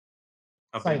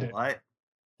A big Excited. what?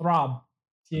 Throb.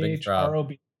 A big throb.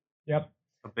 THROB. Yep.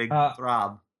 A big Uh,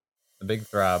 throb. A big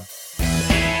throb.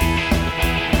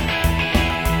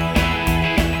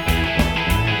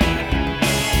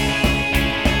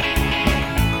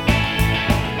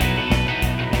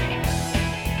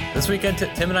 This weekend,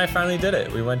 Tim and I finally did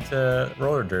it. We went to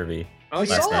roller derby. Oh, I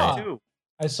yeah, saw. me too.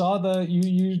 I saw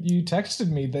you texted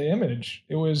me the image.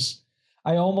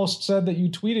 I almost said that you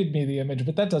tweeted me the image,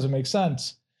 but that doesn't make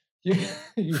sense. You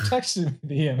texted me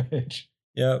the image.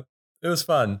 Yeah, it was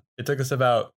fun. It took us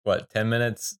about 10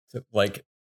 minutes to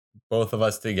both of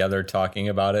us together talking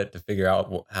about it to figure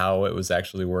out how it was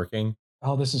actually working.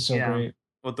 Oh, this is so great.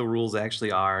 What the rules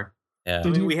actually are. Yeah. I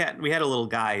mean, we had a little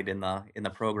guide in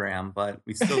the program, but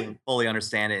we still didn't fully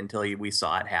understand it until we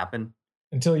saw it happen.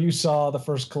 Until you saw the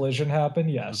first collision happen,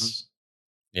 yes.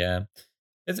 Yeah,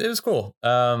 it was cool.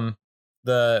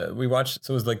 We watched,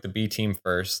 so it was like the B team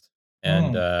first,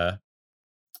 and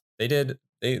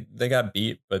they got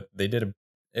beat, but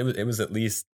it was at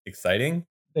least exciting.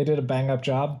 They did a bang up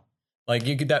job. Like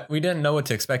we didn't know what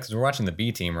to expect because we're watching the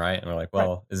B team, right? And we're like,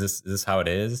 well, right. Is this how it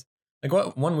is?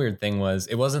 Like one weird thing was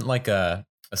it wasn't like a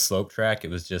slope track. It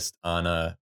was just on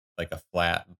a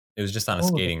flat. It was just on a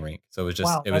skating rink. So it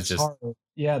was just hard.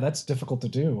 Yeah, that's difficult to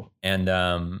do. And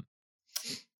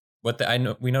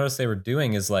we noticed they were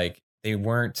doing is like they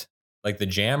weren't like the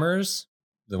jammers,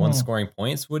 the ones scoring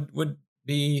points would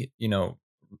be,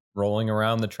 rolling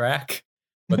around the track.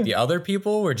 But the other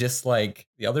people were just like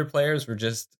the other players were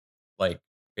just like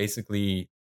basically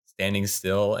standing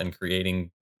still and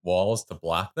creating walls to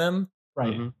block them.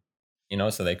 Right.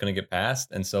 So they couldn't get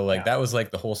past. And so that was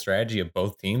like the whole strategy of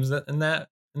both teams in that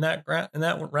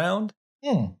round.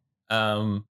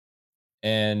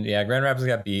 And yeah, Grand Rapids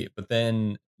got beat, but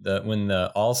then when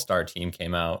the All-Star team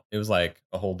came out, it was like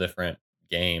a whole different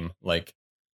game. Like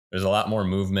there's a lot more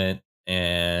movement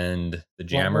and the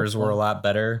jammers were a lot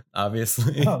better,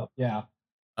 obviously. Oh, yeah.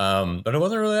 But it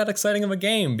wasn't really that exciting of a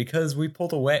game because we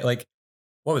pulled away. Like,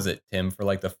 what was it, Tim? For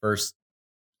like the first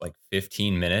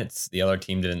 15 minutes, the other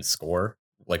team didn't score.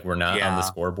 Like we're not on the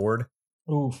scoreboard.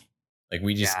 Oof. Like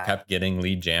we just kept getting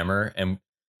lead jammer, and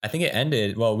I think it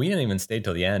ended. Well, we didn't even stay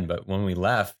till the end, but when we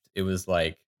left, it was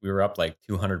like we were up like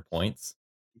 200 points.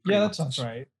 Yeah, that sounds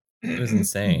right. It was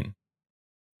insane.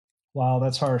 Wow,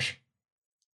 that's harsh.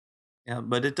 Yeah,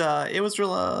 but it was a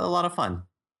lot of fun.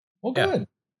 Well, good.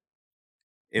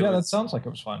 That sounds like it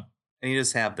was fun. And you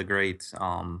just have the great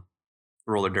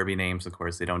roller derby names. Of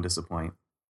course, they don't disappoint.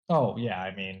 Oh yeah,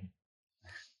 I mean,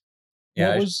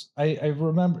 yeah. I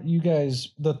remember you guys.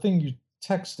 The thing you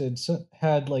texted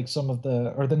had like some of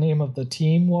the name of the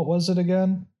team. What was it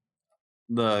again?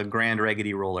 The Grand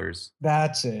Raggedy Rollers.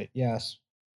 That's it. Yes.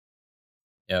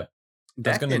 Yep.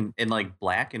 Decked in like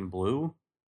black and blue.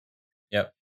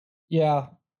 Yep. Yeah,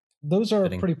 those are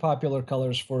pretty popular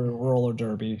colors for roller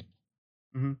derby.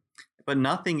 Mm-hmm. But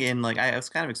nothing in I was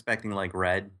kind of expecting like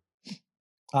red.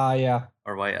 Yeah.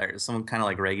 Or white, or some kind of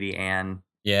like Raggedy Ann.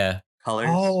 Yeah. Colors.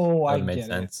 Oh, that made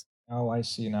sense. Oh, I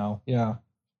see now. Yeah.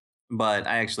 But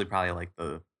I actually probably like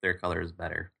their colors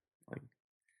better. Like,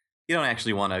 you don't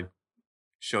actually want to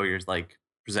show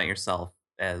present yourself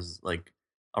as like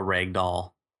a rag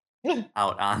doll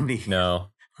out on the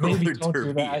roller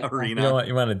derby arena.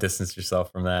 You want to distance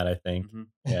yourself from that, I think.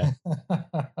 Yeah.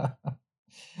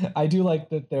 I do like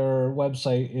that their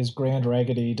website is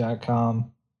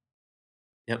grandraggedy.com.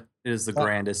 Yep, it is the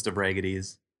grandest of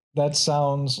raggities. That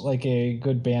sounds like a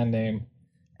good band name.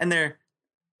 And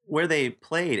where they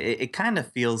played, it kind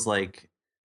of feels like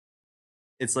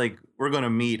it's like we're going to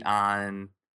meet on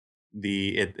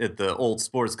at the old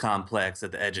sports complex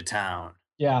at the edge of town.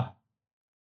 Yeah.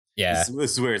 Yeah.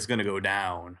 This is where it's going to go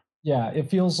down. Yeah, it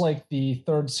feels like the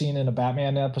third scene in a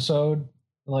Batman episode,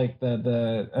 like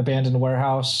the abandoned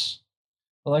warehouse.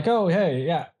 Like, oh, hey,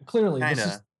 yeah, clearly this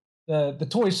is the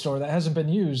toy store that hasn't been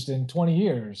used in 20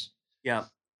 years. Yeah,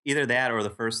 either that or the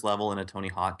first level in a Tony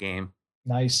Hawk game.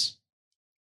 Nice.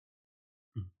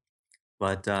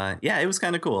 But yeah, it was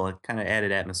kind of cool. It kind of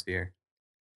added atmosphere.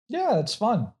 Yeah, it's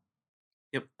fun.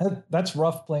 Yep. That's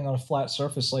rough playing on a flat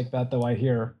surface like that, though, I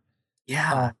hear.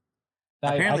 Yeah.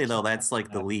 Apparently, though, that's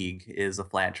like the league is a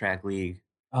flat track league.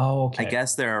 Oh, okay. I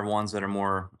guess there are ones that are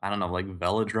more, I don't know, like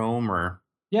velodrome or...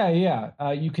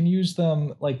 Yeah. You can use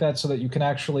them like that so that you can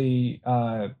actually,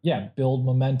 build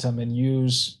momentum and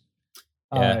use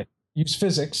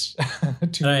physics.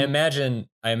 And I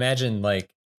imagine like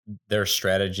their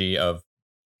strategy of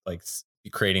like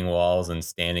creating walls and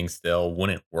standing still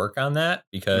wouldn't work on that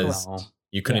because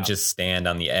you couldn't just stand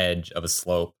on the edge of a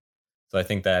slope. So I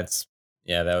think that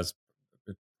was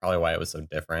probably why it was so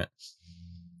different.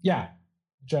 Yeah.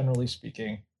 generally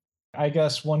speaking. I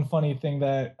guess one funny thing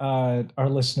that our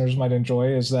listeners might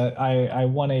enjoy is that I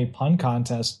won a pun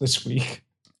contest this week.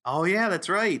 Oh yeah, that's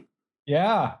right.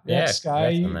 Yeah, Sky,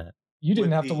 you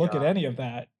didn't have to look at any of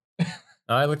that.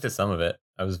 I looked at some of it.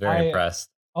 I was very impressed.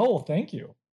 Oh, thank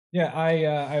you. Yeah,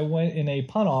 I went in a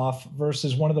pun off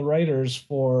versus one of the writers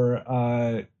for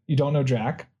You Don't Know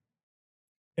Jack,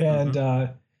 and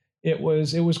it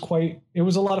was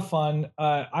a lot of fun.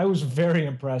 I was very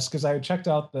impressed because I checked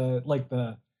out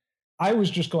I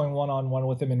was just going one-on-one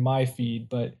with him in my feed,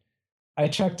 but I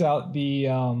checked out the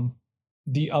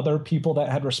other people that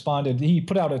had responded. He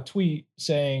put out a tweet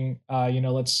saying,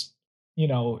 let's,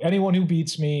 anyone who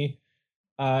beats me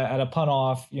at a pun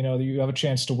off, you have a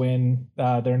chance to win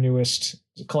their newest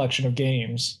collection of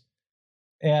games.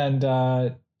 And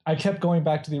I kept going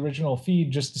back to the original feed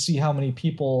just to see how many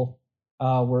people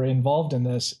were involved in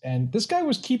this. And this guy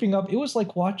was keeping up. It was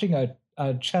like watching a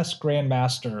chess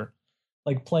grandmaster,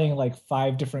 like playing like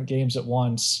 5 different games at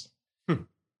once.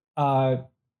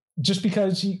 Just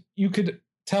because you could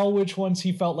tell which ones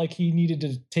he felt like he needed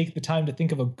to take the time to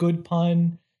think of a good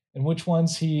pun and which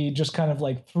ones he just kind of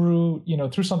like threw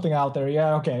something out there.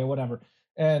 Yeah, okay, whatever.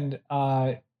 And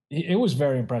it was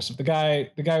very impressive. The guy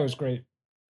was great.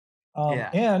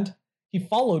 And he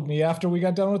followed me after we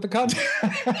got done with the contest.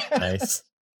 Nice.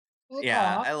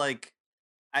 Yeah,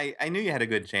 I knew you had a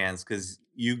good chance because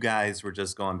you guys were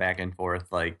just going back and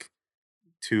forth like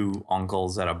 2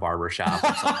 uncles at a barbershop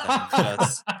or something.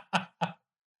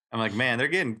 I'm like, man, they're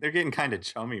getting kind of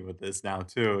chummy with this now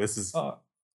too. This is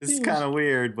kind of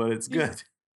weird, but it's good.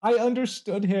 I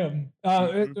understood him.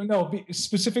 No,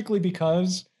 specifically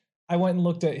because I went and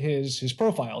looked at his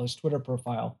profile, his Twitter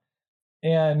profile,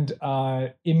 and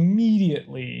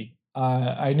immediately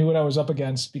I knew what I was up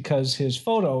against because his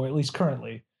photo, at least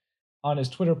currently, on his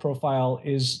Twitter profile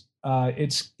is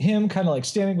it's him kind of like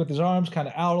standing with his arms kind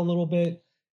of out a little bit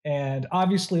and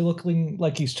obviously looking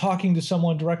like he's talking to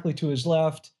someone directly to his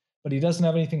left, but he doesn't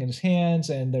have anything in his hands,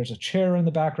 and there's a chair in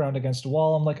the background against a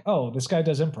wall. I'm like, oh, this guy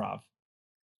does improv.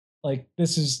 Like that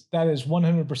is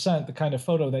 100% the kind of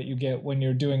photo that you get when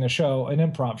you're doing a show, an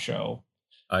improv show.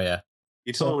 Oh yeah.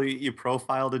 You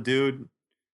profiled a dude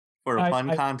for a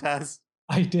pun contest?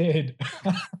 I did.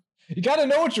 You got to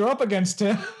know what you're up against,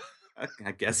 Tim.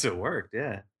 I guess it worked.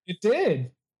 Yeah, it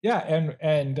did. Yeah,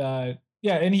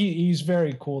 and he's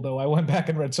very cool though. I went back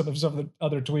and read some of the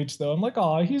other tweets though. I'm like,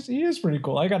 oh, he is pretty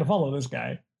cool. I got to follow this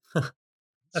guy.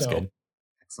 That's good.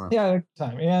 Excellent. Yeah,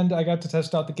 time, and I got to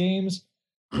test out the games.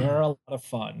 They're a lot of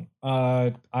fun.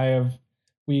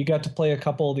 We got to play a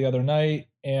couple the other night,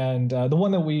 and the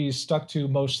one that we stuck to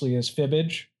mostly is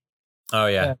Fibbage. Oh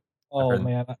yeah.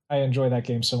 Man, I enjoy that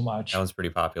game so much. That one's pretty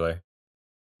popular.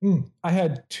 I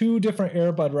had 2 different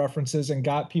Airbud references and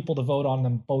got people to vote on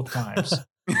them both times.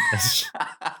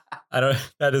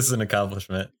 That is an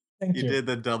accomplishment. Thank you. You did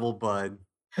the double bud.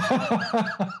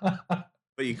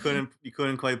 But you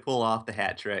couldn't quite pull off the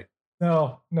hat trick.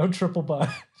 No triple bud.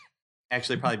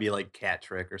 Actually, probably be like cat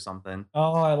trick or something.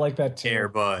 Oh, I like that too.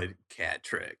 Airbud cat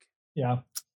trick. Yeah.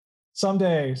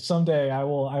 Someday I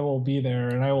will be there,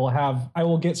 and I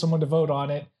will get someone to vote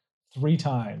on it 3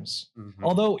 times. Mm-hmm.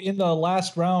 Although in the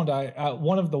last round, I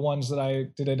one of the ones that I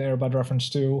did an Airbud reference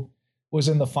to was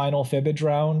in the final Fibbage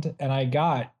round, and I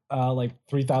got like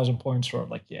 3,000 points for it.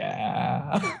 Like,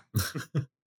 yeah.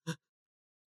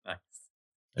 Nice.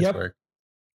 Yep. Work.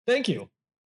 Thank you.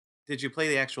 Did you play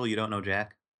the actual You Don't Know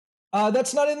Jack?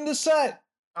 That's not in this set.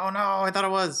 Oh no, I thought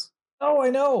it was. Oh, I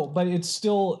know, but it's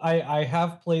still. I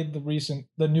have played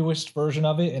the newest version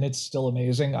of it, and it's still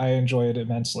amazing. I enjoy it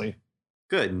immensely.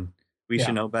 Good. We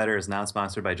Should Know Better is not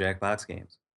sponsored by Jackbox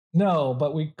Games. No,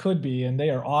 but we could be, and they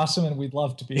are awesome, and we'd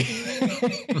love to be.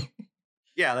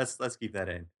 Yeah, let's keep that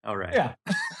in. All right. Yeah.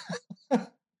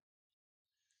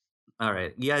 All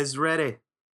right. You guys ready?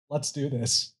 Let's do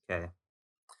this. Okay.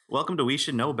 Welcome to We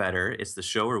Should Know Better. It's the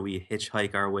show where we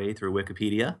hitchhike our way through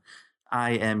Wikipedia.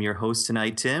 I am your host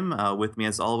tonight, Tim. With me,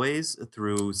 as always,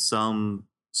 through some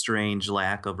strange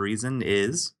lack of reason,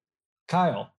 is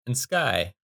Kyle and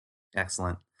Sky.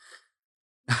 Excellent.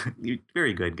 You're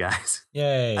very good, guys.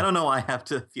 Yay. I don't know why I have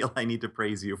to feel I need to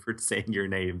praise you for saying your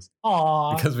names.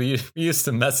 Aww. Because we used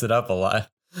to mess it up a lot.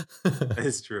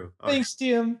 It's true. Thanks,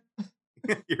 Tim.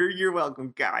 You're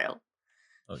welcome, Kyle.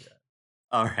 Okay.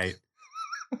 All right.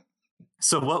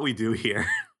 So what we do here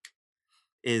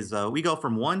is we go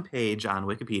from one page on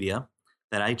Wikipedia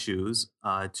that I choose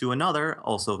to another,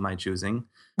 also of my choosing,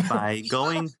 by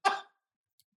going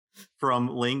from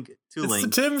link to link.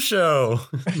 It's the Tim Show.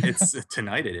 It's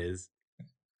tonight. It is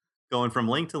going from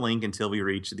link to link until we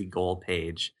reach the goal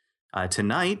page.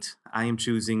 Tonight, I am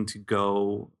choosing to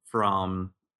go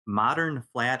from modern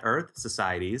flat Earth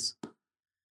societies.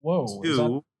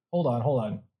 Whoa! Hold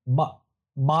on.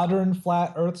 Modern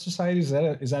flat Earth society, is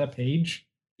that a page?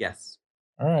 Yes.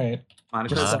 All right.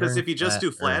 Because if you just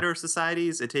do flat Earth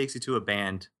societies, it takes you to a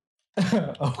band.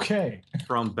 Okay.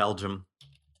 From Belgium.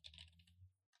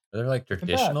 Are there like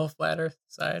traditional flat Earth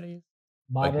societies?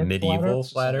 Modern like medieval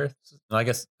flat Earth? No, I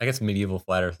guess medieval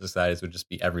flat Earth societies would just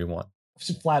be everyone.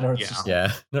 Flat Earth.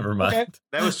 Yeah. Never mind. Okay.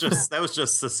 That was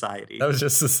just society. That was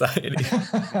just society.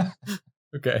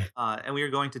 Okay. And we are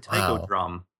going to Taiko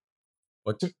Drum.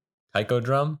 What? Taiko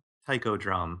Drum? Taiko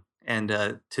Drum.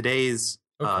 And today's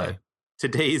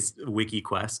wiki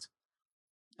quest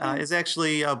is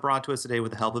actually brought to us today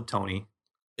with the help of Tony.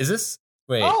 Is this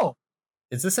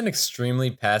is this an extremely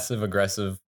passive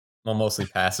aggressive, well, mostly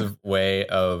passive way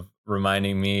of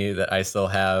reminding me that I still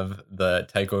have the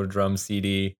Taiko Drum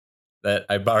CD that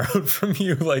I borrowed from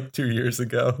you like 2 years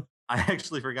ago? I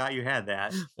actually forgot you had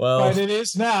that. Well, but it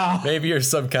is now. Maybe your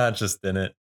subconscious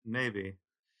didn't. Maybe.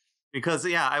 Because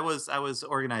I was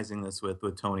organizing this with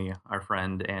Tony, our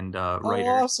friend and writer.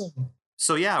 Awesome.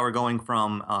 So yeah, we're going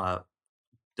from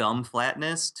dumb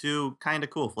flatness to kind of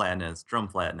cool flatness, drum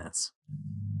flatness.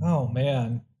 Oh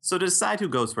man. So to decide who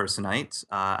goes first tonight,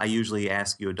 I usually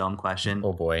ask you a dumb question.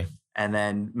 Oh boy. And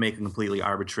then make a completely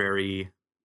arbitrary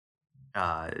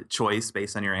choice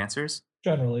based on your answers.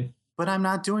 Generally. But I'm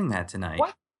not doing that tonight.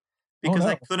 What? Because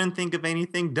I couldn't think of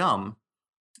anything dumb.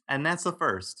 And that's the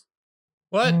first.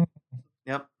 What?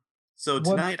 Yep. So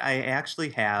tonight I actually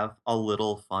have a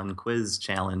little fun quiz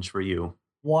challenge for you.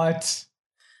 What?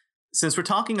 Since we're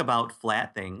talking about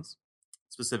flat things,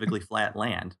 specifically flat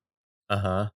land.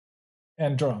 Uh-huh.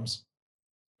 And drums.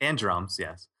 And drums,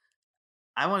 yes.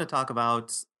 I want to talk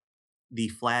about the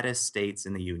flattest states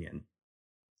in the Union.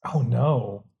 Oh,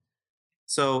 no.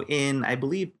 So in, I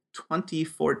believe,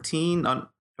 2014,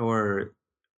 or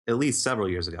at least several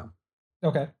years ago.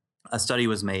 Okay. A study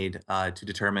was made to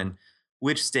determine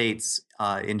which states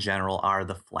in general are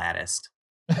the flattest.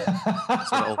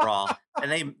 So overall,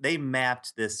 and they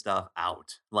mapped this stuff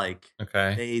out. Like,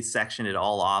 they sectioned it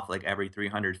all off, like every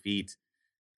 300 feet.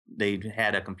 They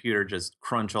had a computer just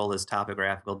crunch all this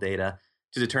topographical data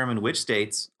to determine which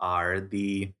states are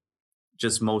the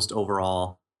just most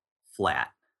overall flat.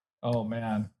 Oh,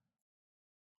 man.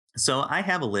 So I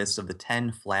have a list of the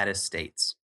 10 flattest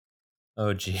states.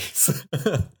 Oh, geez.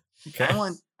 Okay.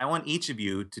 I want each of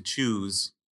you to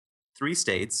choose 3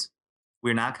 states.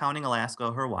 We're not counting Alaska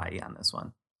or Hawaii on this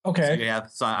one. Okay.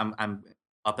 So I'm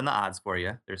up in the odds for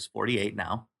you. There's 48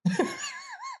 now.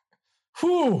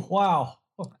 Whew, wow.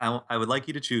 I would like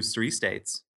you to choose 3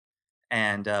 states.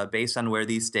 And based on where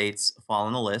these states fall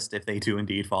on the list, if they do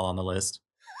indeed fall on the list,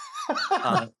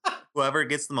 whoever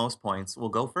gets the most points will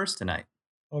go first tonight.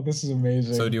 Oh, this is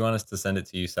amazing. So do you want us to send it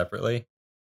to you separately?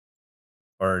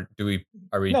 Or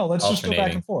are we No, let's just go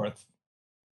back and forth.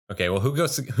 Okay, well, who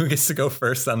gets to go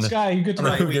first on the Sky? You get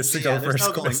to who gets to go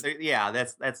first?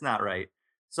 That's not right.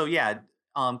 So yeah,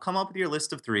 come up with your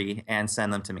list of 3 and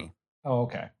send them to me. Oh,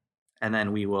 okay. And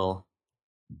then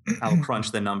I'll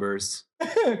crunch the numbers.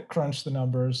 Crunch the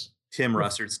numbers. Tim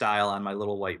Russert style on my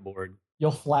little whiteboard.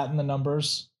 You'll flatten the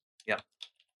numbers. Yep.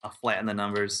 I'll flatten the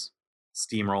numbers.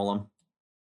 Steamroll them.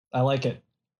 I like it.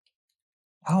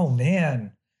 Oh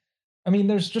man. I mean,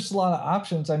 there's just a lot of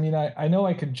options. I mean, I know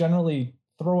I could generally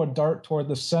throw a dart toward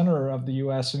the center of the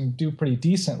U.S. and do pretty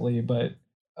decently, but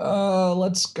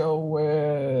let's go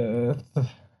with...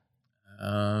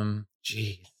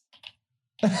 Geez.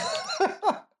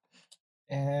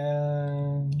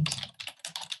 And...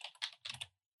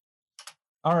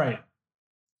 All right.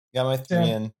 Got my 3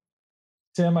 in.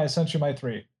 Tim, I sent you my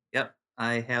 3. Yep,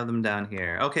 I have them down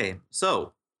here. Okay,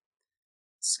 so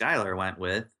Skylar went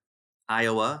with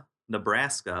Iowa,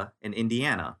 Nebraska, and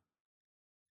Indiana.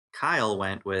 Kyle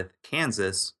went with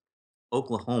Kansas,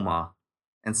 Oklahoma,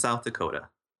 and South Dakota.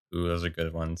 Ooh, those are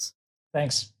good ones.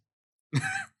 Thanks. I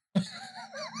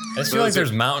just feel like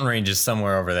there's mountain ranges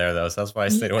somewhere over there, though, so that's why I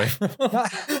stayed away from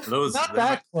those. Not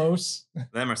that close.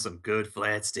 Them are some good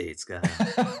flat states, guys.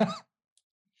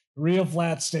 Real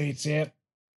flat states, yep.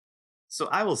 So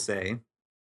I will say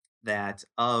that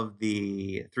of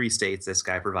the 3 states this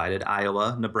guy provided,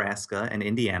 Iowa, Nebraska, and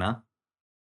Indiana,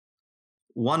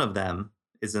 one of them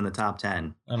is in the top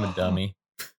 10. I'm a dummy.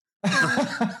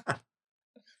 And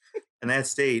that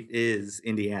state is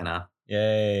Indiana.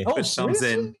 Yay. Oh,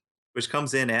 which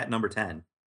comes in at number 10.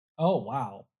 Oh,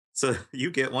 wow. So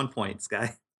you get 1 point,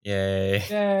 Sky. Yay.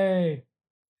 Yay.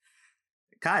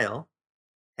 Kyle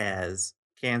has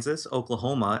Kansas,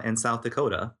 Oklahoma, and South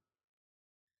Dakota.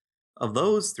 Of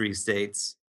those 3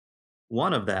 states,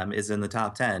 One of them is in the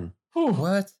top 10. Whew.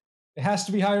 What? It has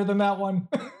to be higher than that one.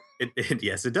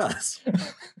 Yes, it does.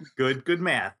 Good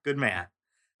math.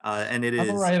 And it is. I'm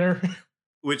a writer.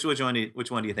 Which one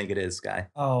do you think it is, Sky?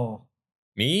 Oh,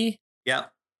 Me?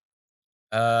 Yep.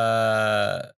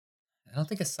 I don't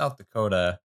think it's South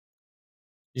Dakota.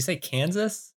 You say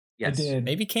Kansas? Yes. I did.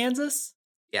 Maybe Kansas?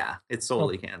 Yeah, it's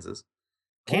solely Kansas.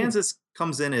 Kansas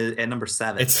comes in at number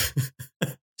 7. It's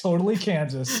totally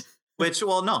Kansas. Which,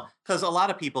 well, no,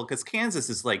 because Kansas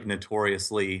is like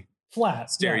notoriously Flat.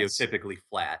 stereotypically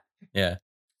flat. Yeah.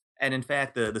 And in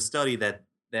fact, the study that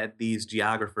these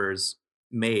geographers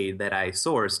made that I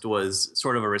sourced was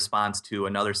sort of a response to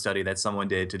another study that someone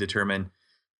did to determine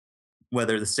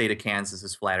whether the state of Kansas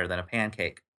is flatter than a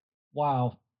pancake.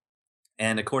 Wow.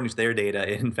 And according to their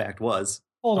data, it in fact was.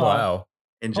 Hold on. Wow.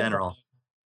 In general.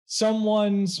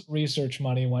 Someone's research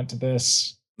money went to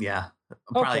this. Yeah.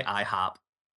 Probably IHOP.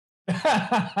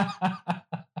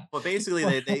 But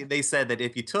basically, they said that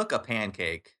if you took a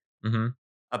pancake,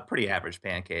 a pretty average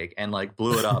pancake, and like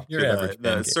blew it up to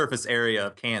the surface area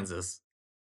of Kansas.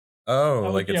 Oh,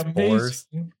 like it's pores?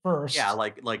 First. Yeah,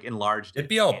 like enlarged. It'd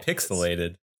be all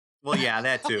pixelated. Well, yeah,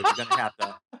 that too. We're gonna have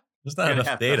to. There's not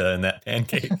enough data in that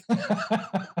pancake.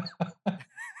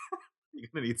 You're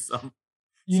gonna need some.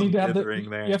 You need to have there.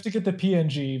 You have to get the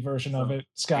PNG version of it,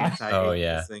 Scott. Oh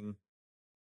yeah.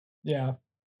 Yeah.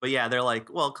 But yeah, they're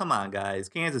like, well, come on, guys.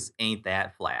 Kansas ain't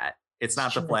that flat. It's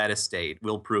not the flattest state.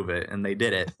 We'll prove it. And they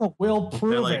did it. We'll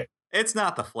prove it. It's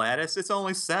not the flattest. It's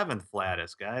only 7th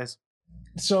flattest, guys.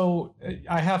 So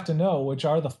I have to know which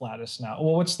are the flattest now.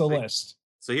 Well, what's the list?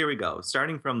 So here we go.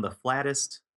 Starting from the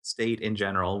flattest state in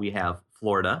general, we have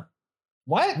Florida.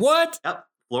 What? Yep.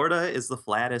 Florida is the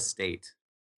flattest state.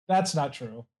 That's not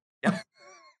true. Yep.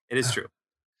 It is true.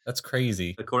 That's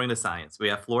crazy. According to science, we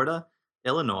have Florida,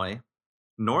 Illinois,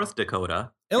 North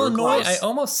Dakota. Illinois? I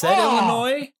almost said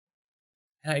Illinois.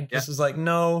 And I just was like,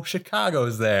 no,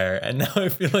 Chicago's there. And now I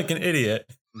feel like an idiot.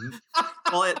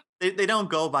 Well, they don't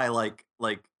go by like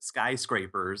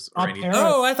skyscrapers or anything.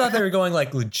 Oh, I thought they were going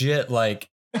like legit, like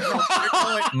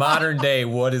modern day.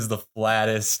 What is the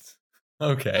flattest?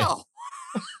 Okay. No.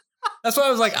 That's why I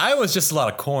was like, Iowa's just a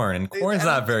lot of corn, and corn's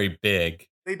not very big.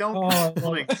 They don't got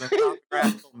buildings and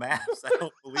topographical maps. I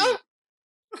don't believe.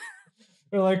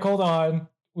 They're like, hold on,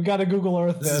 we got to Google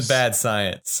Earth. This is bad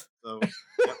science. So we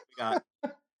got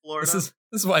Florida. This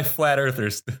is why flat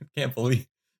earthers can't believe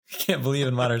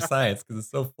in modern science, because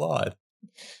it's so flawed.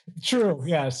 True.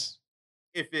 Yes.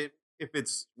 If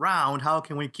it's round, how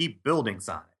can we keep buildings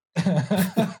on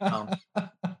it?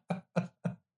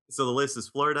 So the list is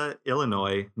Florida,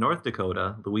 Illinois, North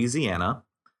Dakota, Louisiana,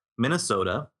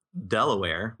 Minnesota,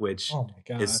 Delaware, which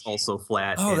is also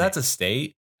flat. Oh, that's a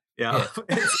state? Yeah.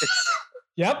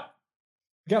 Yep.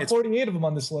 You got 48 of them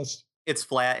on this list. It's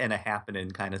flat in a happening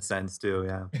kind of sense,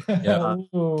 too. Yeah.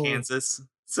 Kansas.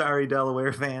 Sorry,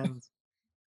 Delaware fans.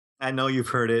 I know you've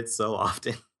heard it so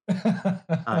often.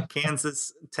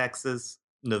 Kansas, Texas,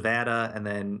 Nevada, and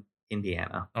then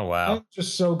Indiana. Oh, wow. I'm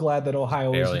just so glad that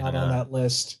Ohio is not on that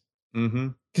list.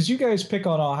 Because you guys pick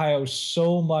on Ohio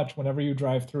so much whenever you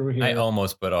drive through here. I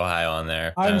almost put Ohio on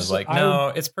there. I was like,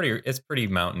 no, it's pretty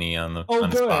mountainy on the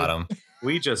bottom.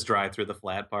 We just drive through the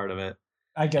flat part of it.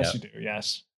 I guess you do,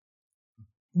 yes.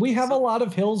 We have a lot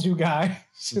of hills, you guys.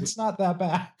 It's not that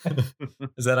bad.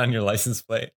 Is that on your license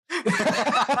plate?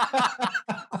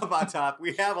 Up on top,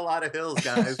 we have a lot of hills,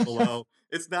 guys. Below,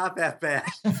 it's not that bad.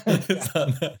 It's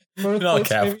on that.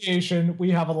 Birthplace aviation,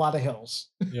 we have a lot of hills.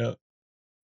 Yep.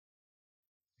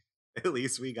 At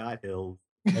least we got hills.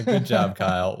 Good job,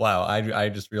 Kyle. Wow, I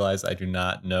just realized I do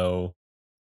not know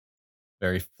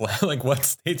very flat, like what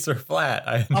states are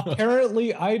flat.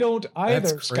 Apparently, I don't either.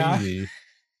 That's crazy.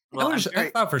 Well, I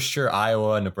thought for sure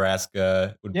Iowa,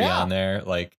 Nebraska would be on there.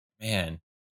 Like, man,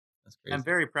 that's crazy. I'm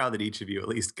very proud that each of you at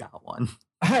least got one.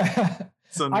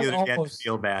 So neither get to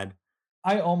feel bad.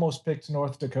 I almost picked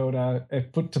North Dakota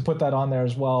to put that on there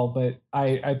as well, but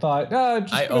I thought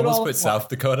I almost put South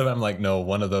Dakota. But I'm like, no,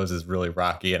 one of those is really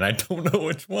rocky, and I don't know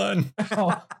which one.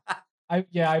 I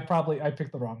picked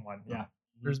the wrong one. Yeah,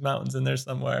 there's mountains in there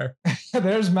somewhere.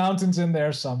 There's mountains in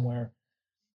there somewhere.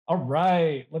 All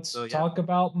right, let's talk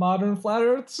about modern flat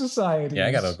Earth society. Yeah,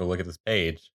 I gotta go look at this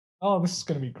page. Oh, this is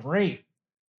gonna be great.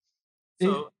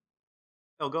 So,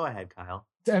 go ahead, Kyle.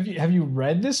 Have you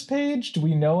read this page? Do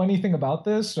we know anything about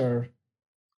this, or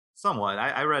somewhat?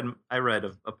 I read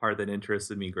a part that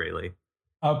interested me greatly.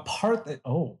 A part that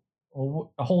hold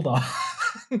on.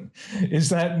 Is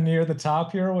that near the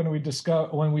top here when we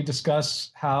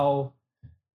discuss how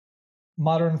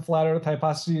modern flat Earth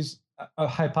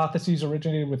hypotheses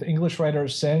originated with English writer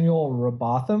Samuel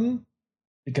Robotham?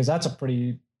 because that's a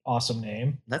pretty awesome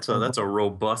name. That's a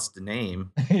robust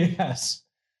name. Yes.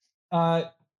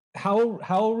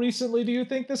 How recently do you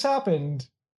think this happened?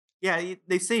 Yeah,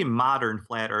 they say modern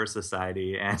flat Earth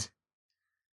society, and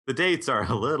the dates are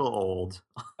a little old.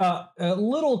 A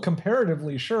little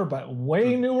comparatively, sure, but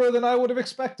way newer than I would have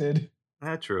expected.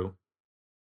 That's true.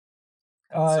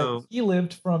 He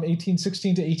lived from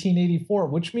 1816 to 1884,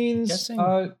 which means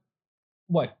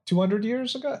what, 200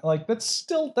 years ago? Like that's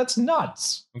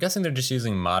nuts. I'm guessing they're just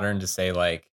using modern to say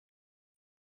like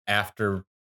after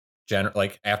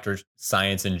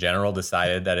science in general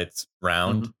decided that it's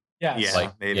round. Mm-hmm. Yes.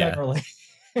 Yeah, maybe. Generally.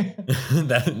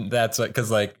 That's what,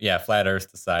 because like, yeah, flat Earth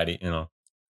society, you know,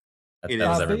 that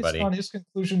was everybody. Based on his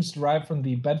conclusions derived from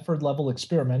the Bedford level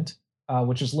experiment,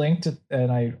 which is linked,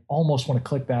 and I almost want to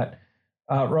click that.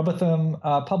 Robotham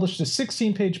published a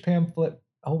 16-page pamphlet.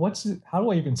 Oh, how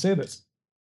do I even say this?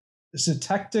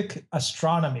 Syntactic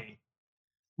Astronomy,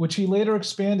 which he later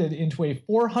expanded into a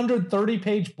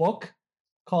 430-page book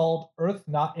called Earth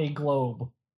Not a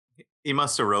Globe. He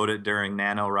must have wrote it during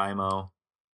NaNoWriMo.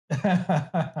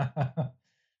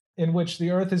 In which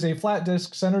the Earth is a flat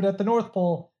disk centered at the North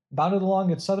Pole, bounded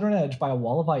along its southern edge by a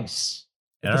wall of ice.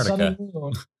 Antarctica.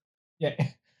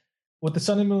 With the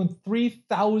sun and moon, with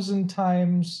the sun and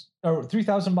moon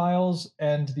 3,000 miles,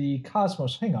 and the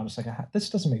cosmos. Hang on a second. This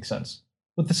doesn't make sense.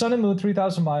 With the sun and moon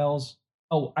 3,000 miles.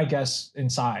 Oh, I guess in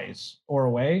size or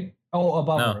away. Oh,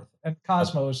 above Earth, and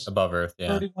cosmos above Earth.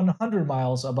 Yeah, 3,100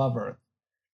 miles above Earth.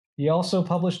 He also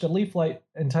published a leaflet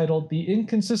entitled "The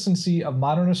Inconsistency of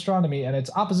Modern Astronomy and Its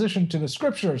Opposition to the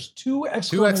Scriptures." Two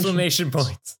exclamation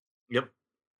points.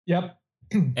 Yep.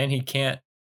 And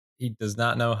he does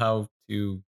not know how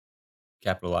to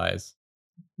capitalize.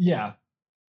 Yeah.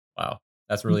 Wow.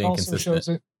 That's really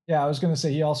inconsistent. I was going to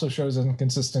say he also shows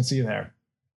inconsistency there.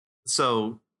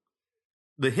 So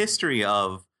the history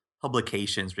of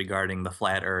publications regarding the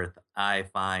flat Earth, I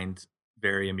find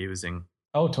very amusing.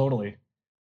 Oh, totally.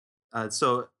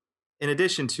 So in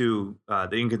addition to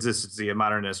the inconsistency of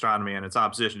modern astronomy and its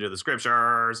opposition to the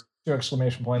scriptures. 2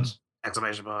 exclamation points.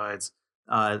 Exclamation points.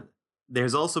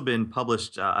 There's also been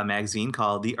published a magazine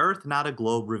called The Earth Not a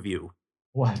Globe Review.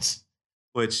 What?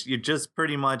 Which you're just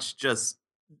pretty much just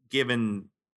giving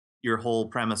your whole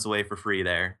premise away for free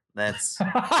there. That's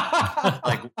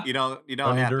like you don't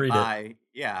have to buy.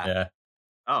 Yeah.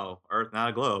 Oh, Earth Not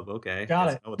a Globe. Okay. Got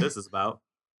it. I know what this is about.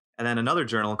 And then another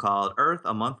journal called Earth,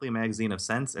 a monthly magazine of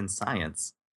sense and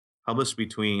science, published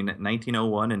between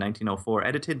 1901 and 1904,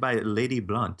 edited by Lady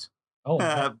Blunt. Oh,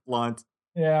 Blunt.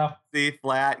 Yeah. See,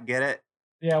 flat, get it?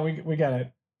 Yeah, we get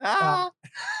it. Ah.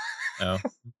 No.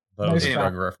 Nice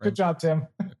anyway, good job, Tim.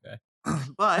 Okay.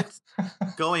 But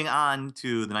going on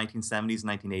to the 1970s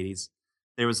and 1980s,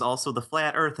 there was also the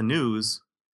Flat Earth News,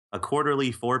 a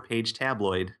quarterly 4-page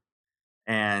tabloid.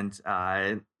 And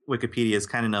Wikipedia is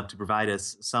kind enough to provide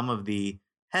us some of the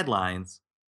headlines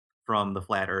from the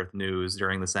Flat Earth News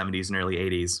during the 70s and early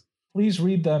 80s. Please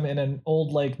read them in an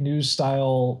old news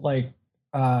style,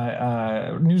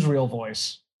 newsreel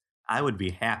voice. I would be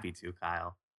happy to,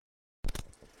 Kyle.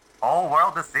 Whole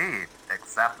world deceived,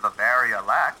 except the very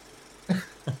elect.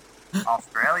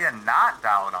 Australia not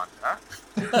down under.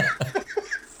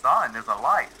 Sun is a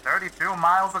light 32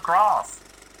 miles across.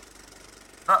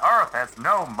 The Earth has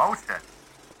no motion.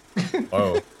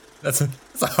 Whoa, that's a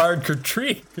hard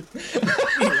critique.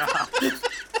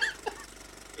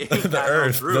 The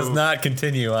Earth does not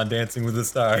continue on Dancing with the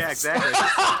Stars. Yeah, exactly.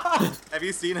 Have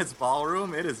you seen its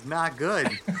ballroom? It is not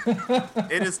good.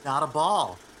 It is not a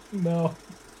ball. No.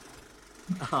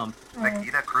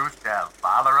 Nikita Khrushchev,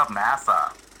 father of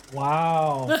NASA.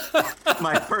 Wow.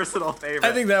 My personal favorite.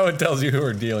 I think that one tells you who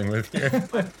we're dealing with here.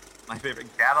 My favorite.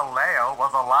 Galileo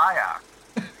was a liar.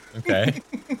 Okay.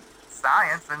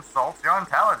 Science insults your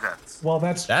intelligence. Well,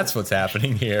 that's what's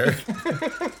happening here.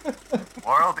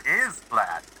 World is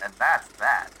flat, and that's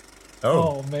that.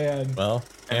 Oh man. Well,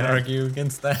 can't argue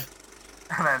against that.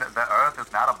 And then the Earth is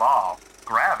not a ball.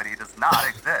 Gravity does not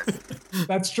exist.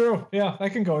 That's true. Yeah, I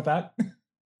can go with that.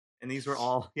 And these were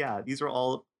all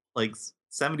like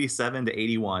 77 to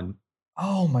 81.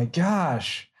 Oh my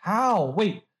gosh. How?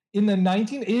 Wait, it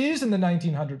is in the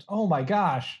 1900s. Oh my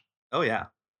gosh. Oh yeah.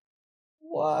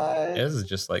 What? This is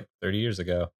just like 30 years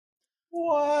ago.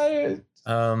 What?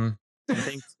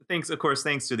 Thanks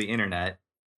to the internet.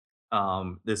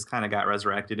 This kind of got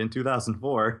resurrected in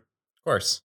 2004. Of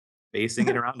course. Basing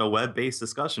it around a web-based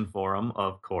discussion forum,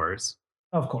 of course.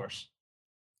 Of course.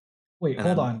 Wait,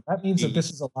 hold on. That means that this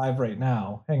is alive right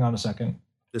now. Hang on a second.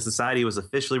 The society was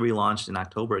officially relaunched in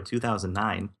October of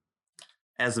 2009.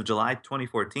 As of July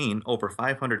 2014, over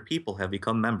 500 people have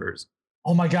become members.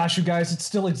 Oh my gosh, you guys, it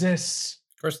still exists.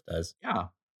 Of course it does. Yeah.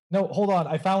 No, hold on.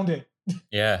 I found it.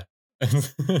 Yeah.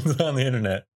 It's on the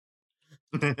internet.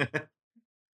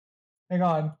 Hang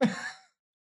on.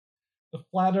 The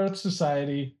Flat Earth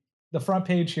Society, the front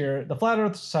page here. The Flat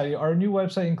Earth Society, our new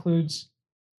website includes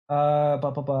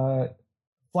Flat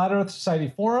Earth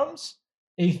Society forums,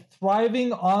 a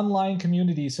thriving online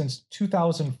community since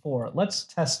 2004. Let's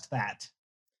test that.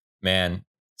 Man.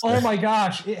 Oh my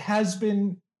gosh, it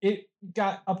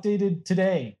got updated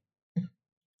today.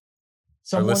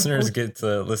 Our listeners get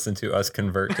to listen to us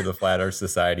convert to the Flat Earth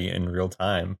Society in real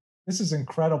time. This is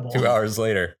incredible. 2 hours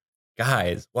later.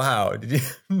 Guys, wow. Did you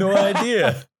have no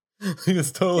idea?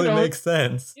 This totally makes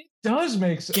sense. It does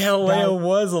make sense. Galileo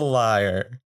was a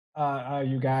liar.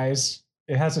 You guys,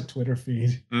 it has a Twitter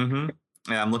feed. Mm-hmm.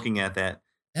 Yeah, I'm looking at that.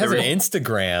 It has an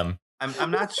Instagram.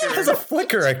 I'm not sure. It has a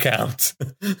Flickr account.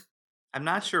 I'm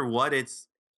not sure what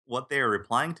they are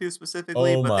replying to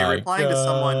specifically, but they're replying to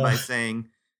someone by saying,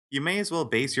 "You may as well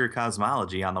base your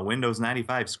cosmology on the Windows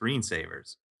 95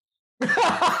 screensavers."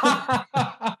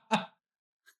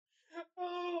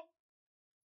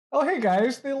 Oh, hey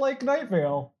guys, they like Night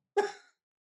Vale.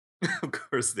 Of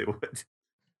course they would.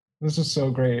 This is so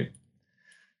great.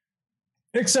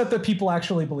 Except that people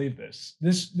actually believe this.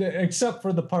 Except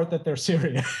for the part that they're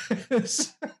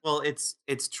serious. Well,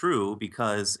 it's true,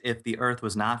 because if the Earth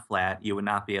was not flat, you would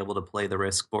not be able to play the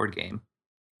Risk board game.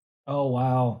 Oh,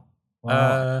 wow.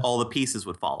 All the pieces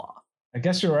would fall off. I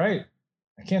guess you're right.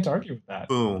 I can't argue with that.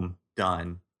 Boom.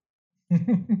 Done.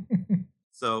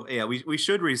 So, yeah, we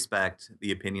should respect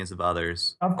the opinions of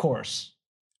others. Of course.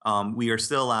 We are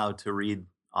still allowed to read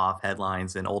off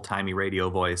headlines in old-timey radio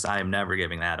voice. I am never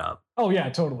giving that up. Oh, yeah,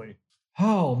 totally.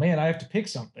 Oh, man, I have to pick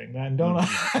something then, don't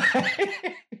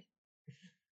I?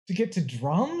 To get to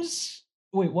drums?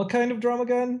 Wait, what kind of drum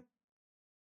again?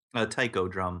 A taiko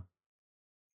drum.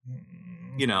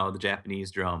 You know, the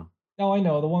Japanese drum. Oh, I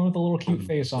know, the one with the little cute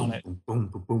face on it. Boom, boom,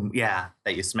 boom, boom. Yeah,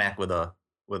 that you smack with a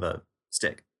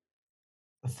stick.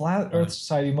 The Flat Earth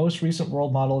Society most recent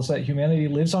world model is that humanity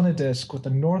lives on a disk with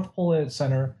the North Pole at its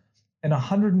center and a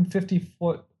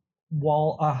 150-foot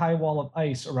high wall of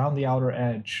ice around the outer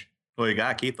edge. Well, you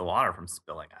gotta keep the water from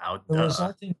spilling out. The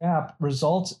resulting map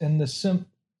resembles the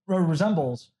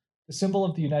symbol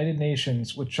of the United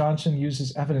Nations, which Johnson used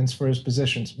as evidence for his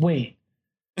positions. Wait.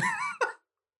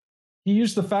 He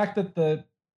used the fact that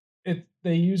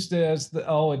they used it as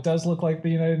it does look like the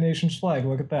United Nations flag.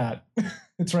 Look at that.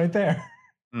 It's right there.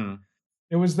 Mm.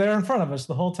 It was there in front of us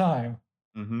the whole time.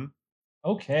 Mm-hmm.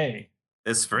 Okay.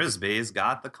 This Frisbee's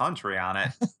got the country on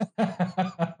it.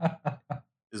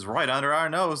 Is right under our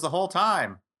nose the whole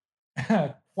time.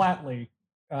 Flatly.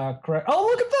 Correct. Oh,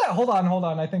 look at that. Hold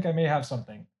on. I think I may have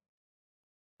something.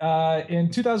 In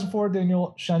 2004,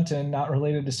 Daniel Shenton, not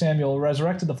related to Samuel,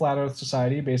 resurrected the Flat Earth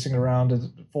Society, basing it around a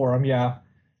forum, yeah.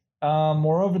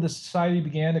 Moreover, the society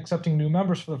began accepting new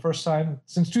members for the first time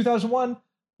since 2001,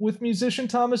 with musician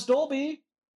Thomas Dolby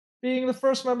being the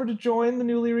first member to join the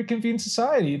newly reconvened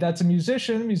society. That's a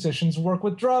musician. Musicians work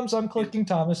with drums. I'm clicking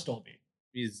Thomas Dolby.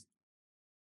 Is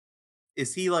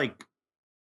he like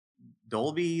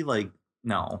Dolby? Like,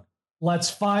 no.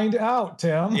 Let's find out,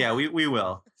 Tim. Yeah, we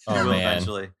will. Oh, we will man.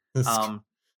 Eventually.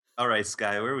 All right,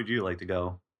 Sky, where would you like to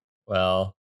go?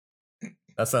 Well,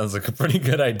 that sounds like a pretty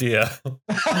good idea.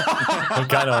 I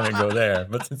kind of want to go there,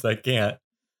 but since I can't,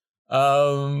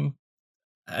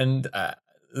 and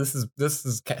this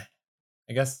is,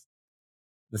 I guess,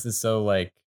 this is so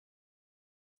like,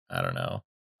 I don't know.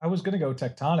 I was gonna go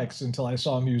Tectonics until I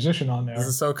saw a musician on there. This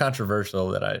is so controversial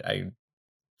that I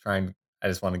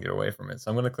just want to get away from it.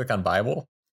 So I'm gonna click on Bible.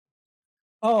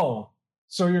 Oh,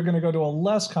 so you're gonna go to a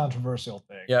less controversial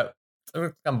thing? Yep. I'm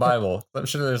gonna click on Bible. I'm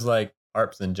sure there's like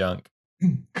harps and junk.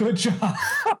 Good job.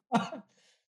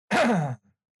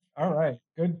 All right.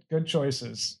 Good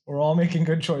choices. We're all making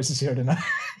good choices here tonight.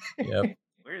 Yep.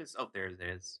 There it is.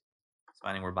 It's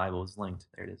finding where Bible is linked.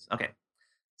 There it is. Okay.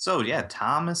 So yeah,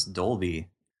 Thomas Dolby.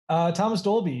 Thomas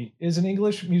Dolby is an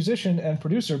English musician and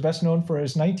producer, best known for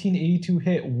his 1982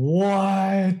 hit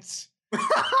 "What?"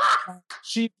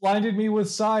 She Blinded Me with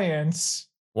Science.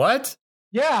 What?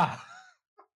 Yeah.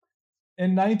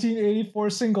 In 1984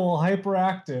 single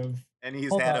Hyperactive. And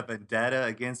he's had a vendetta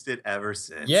against it ever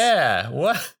since. Yeah.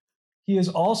 What? He has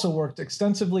also worked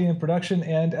extensively in production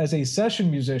and as a session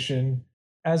musician,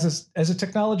 as a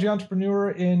technology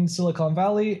entrepreneur in Silicon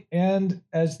Valley, and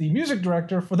as the music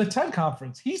director for the TED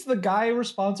Conference. He's the guy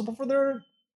responsible for their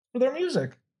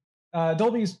music.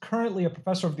 Dolby is currently a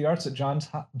professor of the arts at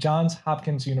Johns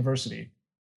Hopkins University.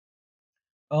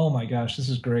 Oh my gosh, this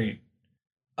is great.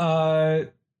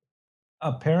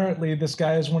 apparently this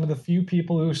guy is one of the few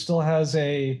people who still has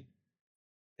an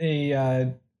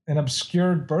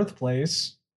obscured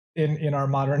birthplace in our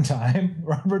modern time.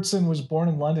 Robertson was born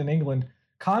in London, England,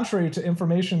 contrary to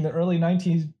information in the early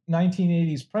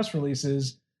 1980s press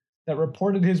releases that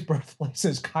reported his birthplace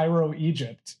as Cairo,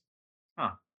 Egypt.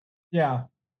 Huh. Yeah.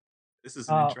 This is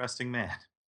an interesting man.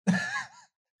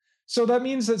 So that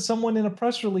means that someone in a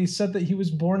press release said that he was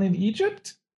born in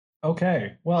Egypt?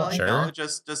 Okay. Well, sure. You know,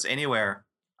 just anywhere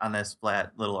on this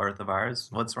flat little earth of ours.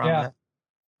 What's wrong with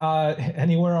that?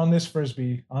 Anywhere on this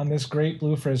Frisbee, on this great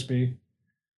blue Frisbee.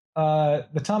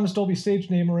 The Thomas Dolby stage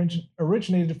name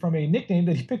originated from a nickname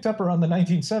that he picked up around the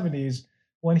 1970s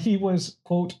when he was,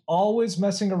 quote, always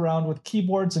messing around with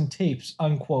keyboards and tapes,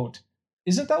 unquote.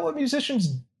 Isn't that what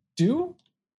musicians do?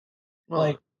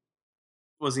 Well,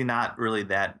 was he not really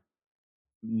that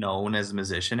known as a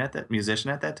musician at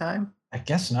that time? I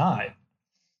guess not.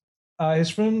 His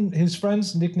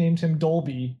friends nicknamed him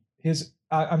Dolby.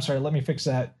 I'm sorry, let me fix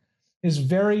that. His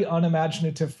very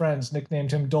unimaginative friends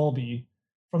nicknamed him Dolby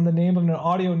from the name of an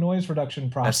audio noise reduction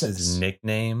process. That's his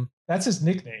nickname? That's his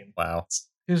nickname. Wow.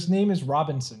 His name is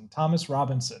Robinson, Thomas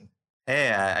Robinson.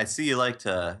 Hey, I see you like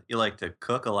to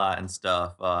cook a lot and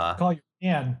stuff. Call you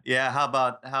Ann. Yeah, how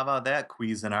about that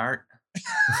Cuisinart?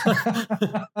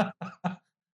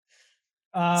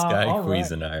 Sky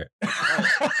Cuisinart.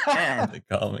 Man, they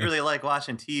call me. You really like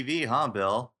watching TV, huh,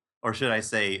 Bill? Or should I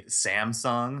say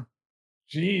Samsung?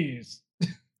 Jeez.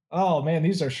 Oh man,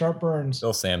 these are sharp burns.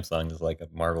 Bill Samsung is like a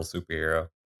Marvel superhero.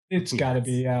 It's got to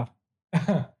be, yeah.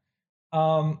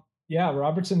 Yeah,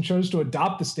 Robertson chose to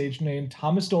adopt the stage name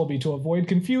Thomas Dolby to avoid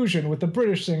confusion with the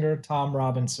British singer Tom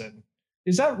Robinson.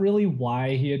 Is that really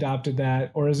why he adopted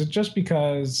that? Or is it just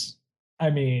because,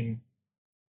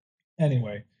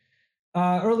 anyway.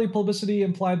 Early publicity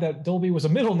implied that Dolby was a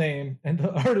middle name and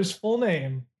the artist's full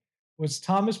name was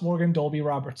Thomas Morgan Dolby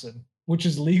Robertson, which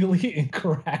is legally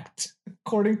incorrect,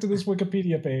 according to this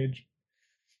Wikipedia page.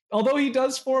 Although he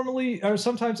does formally or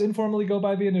sometimes informally go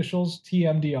by the initials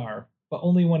TMDR, but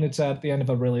only when it's at the end of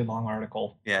a really long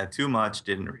article. Yeah, too much,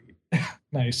 didn't read.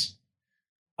 Nice.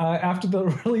 After the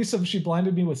release of She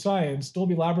Blinded Me with Science,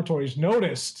 Dolby Laboratories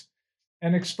noticed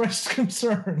and expressed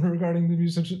concern regarding the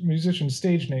musician's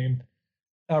stage name.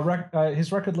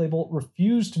 His record label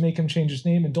refused to make him change his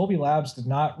name, and Dolby Labs did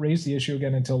not raise the issue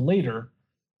again until later.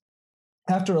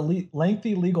 After a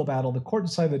lengthy legal battle, the court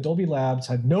decided that Dolby Labs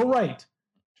had no right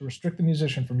to restrict the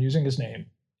musician from using his name.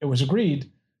 It was agreed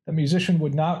the musician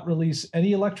would not release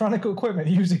any electronic equipment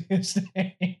using his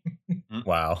name.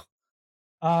 Wow.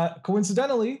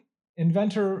 Coincidentally,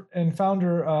 inventor and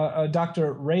founder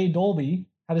Dr. Ray Dolby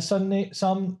had a son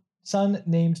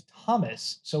named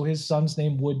Thomas, so his son's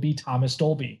name would be Thomas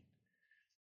Dolby.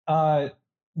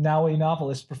 Now a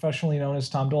novelist professionally known as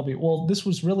Tom Dolby. Well, this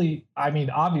was really,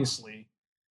 obviously,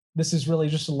 this is really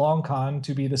just a long con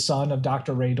to be the son of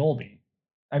Dr. Ray Dolby.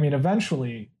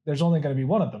 Eventually, there's only going to be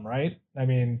one of them, right?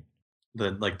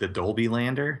 The Dolby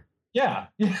Lander? Yeah.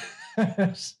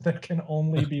 Yes, there can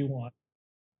only be one.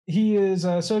 He is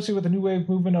associated with the new wave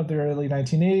movement of the early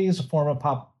 1980s, a form of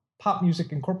pop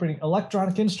music incorporating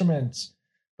electronic instruments.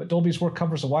 But Dolby's work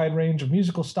covers a wide range of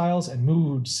musical styles and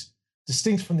moods,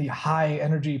 distinct from the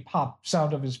high-energy pop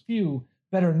sound of his few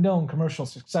better-known commercial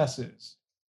successes.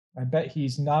 I bet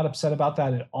he's not upset about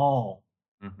that at all.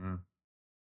 Mm-hmm.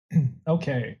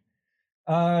 Okay.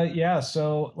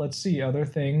 So let's see other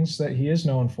things that he is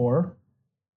known for.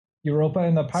 Europa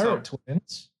and the Pirate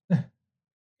Twins.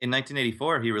 In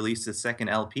 1984, he released his second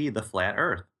LP, The Flat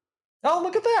Earth. Oh,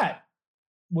 look at that!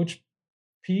 Which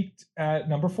peaked at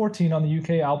number 14 on the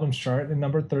UK albums chart and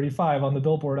number 35 on the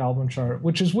Billboard album chart,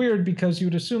 which is weird because you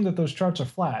would assume that those charts are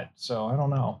flat. So I don't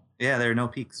know. Yeah, there are no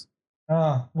peaks.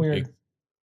 Weird.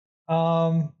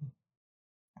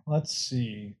 Let's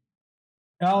see.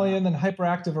 Alien and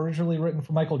Hyperactive, originally written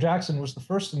for Michael Jackson, was the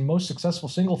first and most successful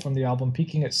single from the album,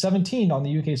 peaking at 17 on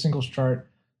the UK singles chart,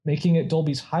 making it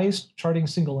Dolby's highest charting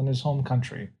single in his home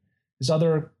country. His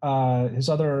other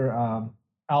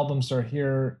albums are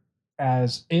here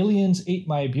as Aliens Ate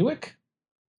My Buick.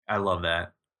 I love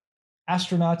that.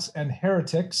 Astronauts and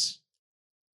Heretics.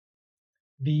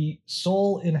 The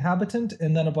Sole Inhabitant,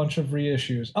 and then a bunch of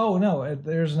reissues. Oh, no,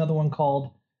 there's another one called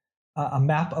A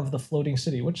Map of the Floating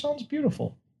City, which sounds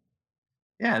beautiful.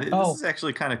 Yeah, this is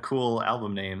actually kind of cool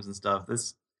album names and stuff.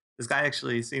 This guy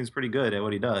actually seems pretty good at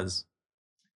what he does.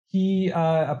 He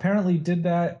apparently did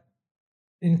that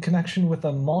in connection with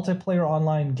a multiplayer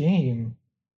online game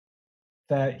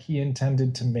that he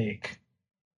intended to make.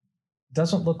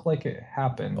 Doesn't look like it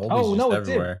happened. Dolby's no,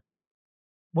 everywhere. it did.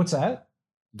 What's that?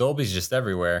 Dolby's just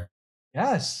everywhere.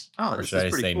 Yes. Oh, Or this should is I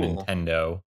pretty say cool.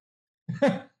 Nintendo?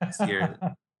 Here.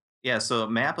 Yeah, so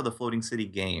Map of the Floating City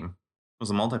game was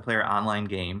a multiplayer online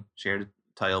game, shared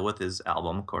title with his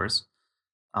album, of course.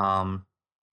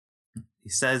 He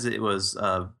says it was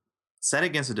set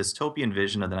against a dystopian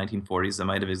vision of the 1940s that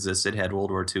might have existed had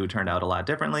World War II turned out a lot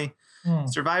differently.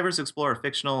 Survivors explore a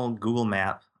fictional Google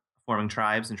map, forming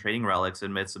tribes and trading relics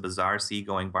amidst a bizarre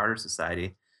seagoing barter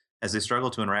society. As they struggle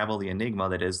to unravel the enigma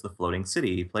that is the floating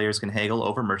city, players can haggle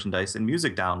over merchandise and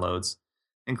music downloads,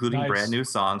 including brand new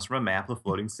songs from a map of the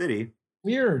floating city.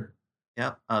 Weird.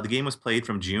 Yep. The game was played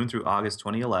from June through August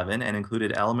 2011 and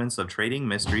included elements of trading,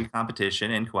 mystery, competition,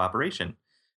 and cooperation.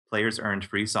 Players earned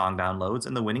free song downloads,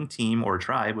 and the winning team or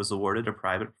tribe was awarded a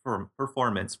private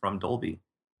performance from Dolby.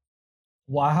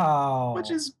 Wow.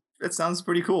 It sounds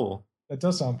pretty cool. That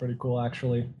does sound pretty cool,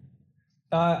 actually.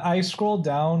 I scrolled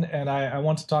down, and I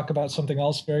want to talk about something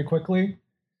else very quickly.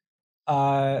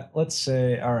 Let's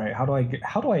say, all right, how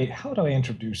do I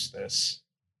introduce this?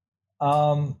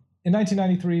 In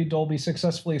 1993, Dolby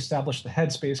successfully established the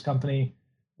Headspace company,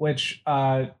 which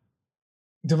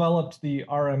developed the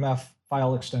RMF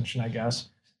file extension, I guess,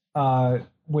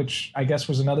 which I guess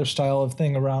was another style of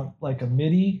thing around like a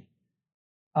MIDI.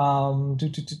 And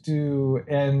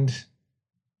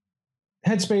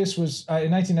Headspace was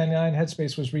in 1999.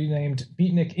 Headspace was renamed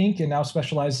Beatnik Inc. and now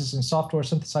specializes in software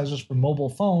synthesizers for mobile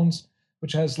phones,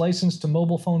 which has licensed to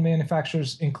mobile phone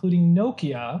manufacturers, including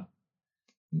Nokia.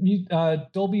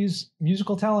 Dolby's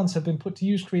musical talents have been put to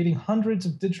use creating hundreds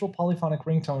of digital polyphonic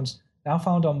ringtones now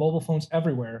found on mobile phones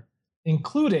everywhere,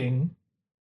 including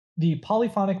the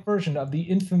polyphonic version of the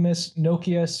infamous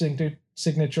Nokia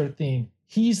signature theme.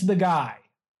 He's the guy.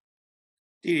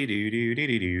 That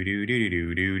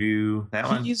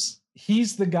one?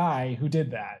 He's the guy who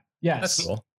did that. Yes. That's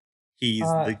cool. He's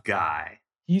the guy.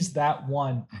 He's that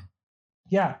one.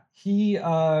 Yeah, he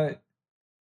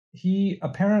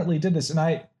apparently did this, and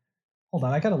hold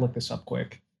on, I gotta look this up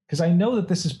quick because I know that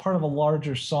this is part of a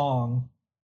larger song.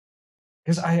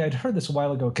 Because I had heard this a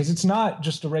while ago. Because it's not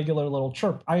just a regular little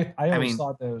chirp. I always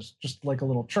thought that was just like a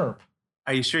little chirp.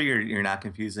 Are you sure you're not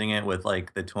confusing it with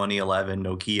like the 2011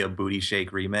 Nokia Booty Shake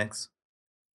remix?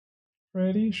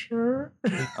 Pretty sure.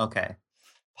 Okay.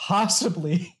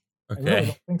 Possibly. Okay. I really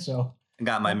don't think so. I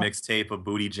got my mixtape of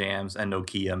Booty Jams and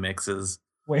Nokia mixes.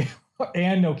 Wait,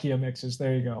 and Nokia mixes.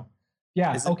 There you go.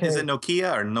 Yeah. Is it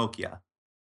Nokia or Nokia?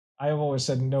 I've always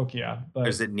said Nokia, but or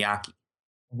is it Nyaki?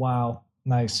 Wow,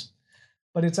 nice.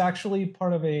 But it's actually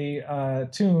part of a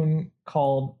tune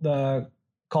called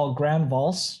Grand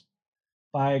Valse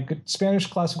by Spanish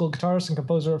classical guitarist and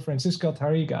composer Francisco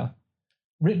Tarrega,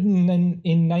 written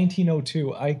in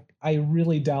 1902. I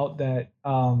really doubt that.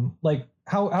 Like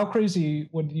how crazy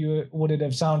would it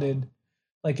have sounded,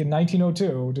 like in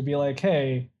 1902, to be like,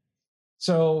 hey,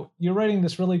 so you're writing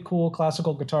this really cool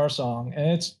classical guitar song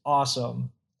and it's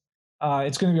awesome.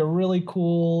 It's going to be a really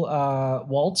cool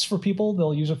waltz for people.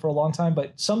 They'll use it for a long time,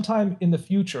 but sometime in the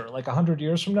future, like 100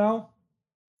 years from now,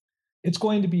 it's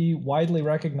going to be widely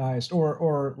recognized,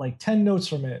 or like 10 notes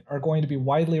from it are going to be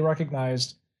widely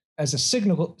recognized as a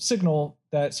signal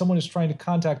that someone is trying to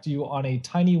contact you on a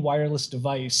tiny wireless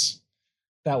device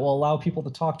that will allow people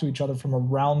to talk to each other from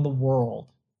around the world.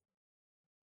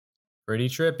 Pretty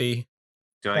trippy.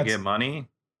 Do I get money?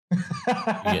 You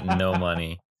get no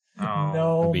money. Oh.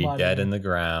 No You'll be money. dead in the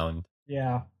ground.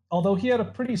 Yeah. Although he had a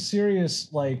pretty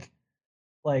serious like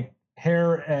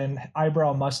hair and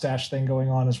eyebrow mustache thing going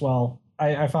on as well.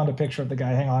 I found a picture of the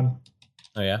guy. Hang on.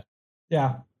 Oh yeah?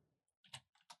 Yeah.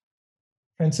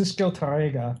 Francisco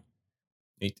Tarrega.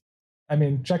 Neat. I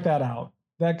mean, check that out.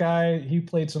 That guy, he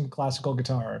played some classical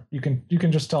guitar. You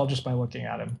can just tell just by looking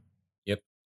at him. Yep.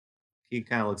 He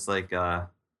kind of looks like a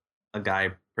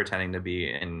guy pretending to be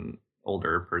an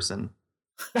older person.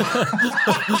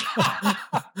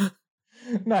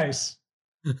 Nice.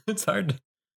 It's hard.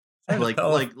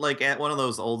 Like at one of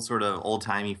those old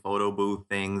timey photo booth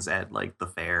things at like the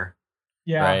fair.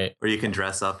 Yeah. Right. Where you can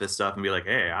dress up as stuff and be like,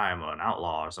 hey, I'm an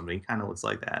outlaw or something. He kind of looks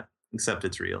like that, except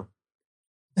it's real.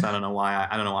 So I don't know why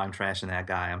I'm trashing that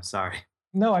guy. I'm sorry.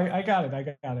 No, I got it. I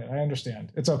got it. I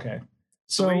understand. It's okay.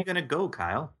 So where are you gonna go,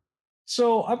 Kyle?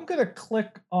 So I'm gonna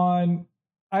click on.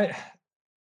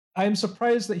 I'm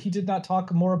surprised that he did not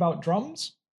talk more about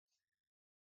drums.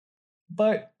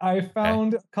 But I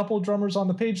found a couple drummers on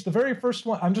the page. The very first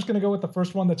one, I'm just going to go with the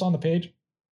first one that's on the page.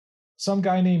 Some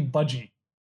guy named Budgie,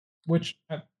 which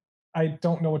I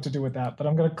don't know what to do with that, but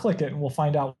I'm going to click it and we'll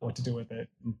find out what to do with it.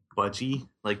 Budgie?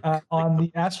 On the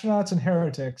Astronauts and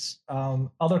Heretics,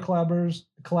 other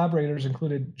collaborators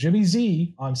included Jimmy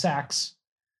Z on sax,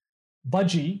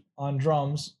 Budgie on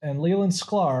drums, and Leland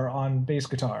Sklar on bass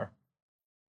guitar.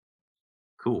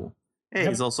 Cool. Hey,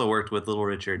 he's also worked with Little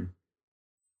Richard.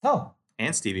 Oh.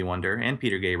 And Stevie Wonder and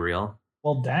Peter Gabriel.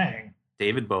 Well, dang.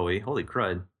 David Bowie. Holy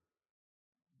crud.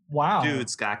 Wow.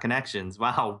 Dude's got connections.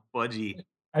 Wow, Budgie.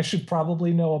 I should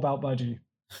probably know about Budgie.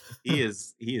 He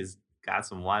is got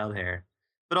some wild hair.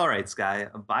 But all right, Sky,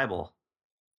 a Bible.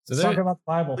 So let's talk about the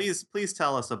Bible. Please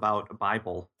tell us about a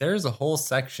Bible. There's a whole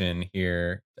section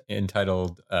here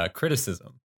entitled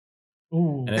criticism.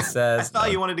 Ooh. And it says... I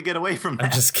thought you wanted to get away from that.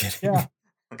 I'm just kidding. Yeah.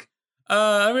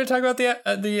 I'm going to talk about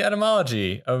the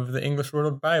etymology of the English word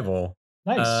of Bible.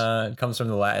 Nice. It comes from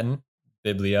the Latin,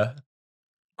 biblia,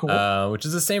 cool. which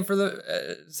is the same for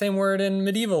the same word in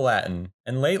medieval Latin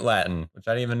and late Latin, which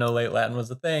I didn't even know late Latin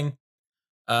was a thing.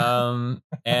 And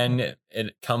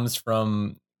it comes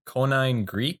from Koine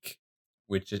Greek,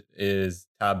 which is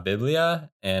ta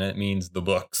biblia, and it means the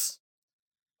books.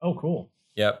 Oh, cool.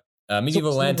 Yep.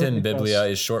 Medieval Latin biblia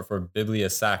is short for Biblia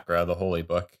Sacra, the holy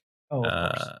book. Oh,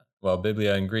 of course. Well,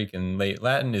 biblia in Greek and late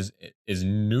Latin is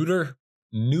neuter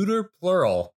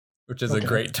plural, which is a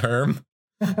great term.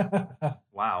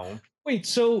 Wow. Wait,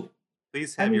 so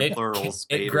please have your plurals.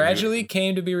 It gradually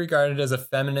came to be regarded as a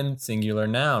feminine singular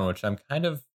noun, which I'm kind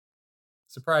of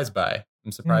surprised by.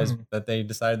 I'm surprised that they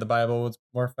decided the Bible was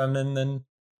more feminine than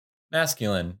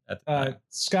masculine at the time.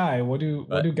 Sky, what do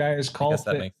guys call? I guess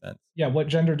that makes sense. Yeah, what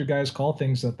gender do guys call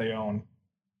things that they own?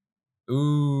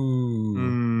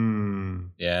 Ooh.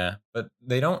 Yeah, but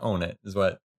they don't own it, is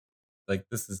what. Like,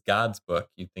 this is God's book.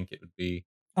 You'd think it would be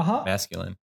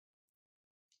masculine.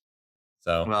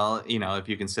 So, well, if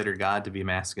you consider God to be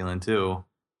masculine too,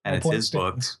 and it's his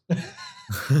book.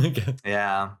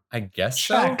 Yeah, I guess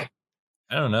so.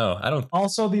 I don't know.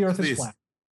 Also, the Earth is flat.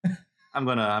 I'm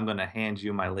gonna hand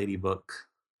you my lady book.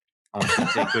 I want you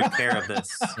to take good care of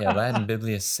this. Yeah, Latin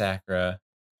Biblia Sacra.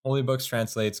 Holy Books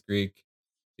translates Greek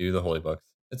to the Holy Books.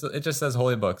 It just says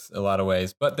Holy Books a lot of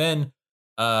ways. But then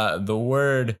the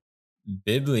word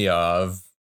bibliov,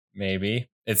 maybe,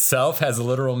 itself has a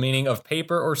literal meaning of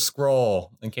paper or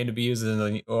scroll and came to be used as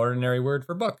an ordinary word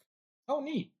for book. Oh,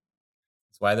 neat.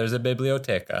 That's why there's a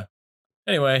biblioteca.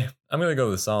 Anyway, I'm going to go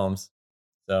with the Psalms.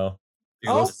 So,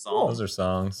 those are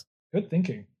songs. Good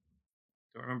thinking.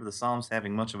 Don't remember the Psalms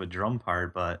having much of a drum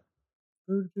part, but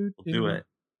we'll do it.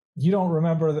 You don't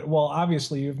remember that? Well,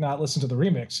 obviously, you've not listened to the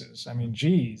remixes. I mean,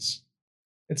 geez.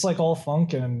 It's like all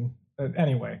funk and...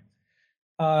 anyway.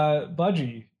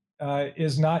 Budgie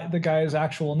is not the guy's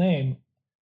actual name,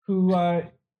 who,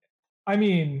 I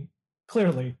mean,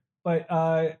 clearly,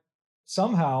 but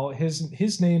somehow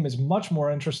his name is much more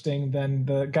interesting than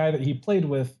the guy that he played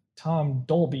with, Tom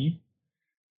Dolby.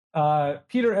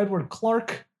 Peter Edward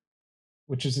Clark,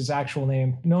 which is his actual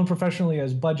name, known professionally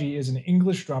as Budgie, is an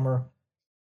English drummer.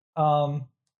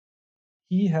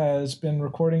 He has been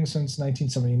recording since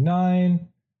 1979.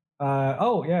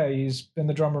 He's been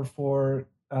the drummer for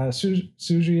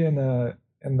Suji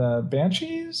and the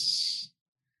Banshees,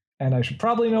 and I should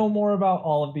probably know more about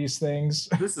all of these things.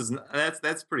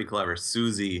 That's pretty clever.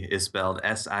 Susie is spelled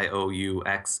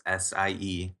Siouxsie.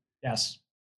 Yes,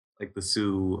 like the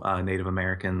Sioux Native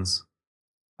Americans.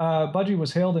 Budgie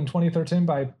was hailed in 2013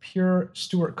 by Pierre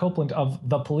Stuart Copeland of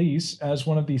The Police as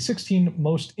one of the 16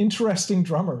 most interesting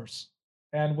drummers,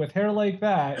 and with hair like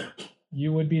that,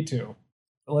 you would be too.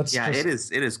 It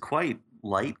is quite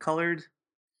light colored.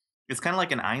 It's kind of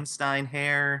like an Einstein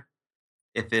hair.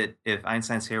 If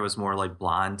Einstein's hair was more like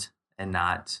blonde and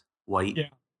not white.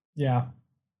 Yeah.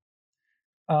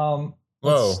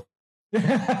 Whoa.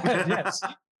 Yes.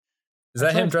 Is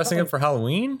that him dressing up for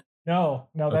Halloween? No,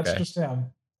 that's just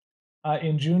him.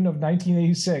 In June of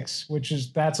 1986,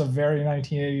 that's a very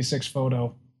 1986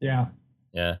 photo. Yeah.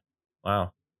 Yeah.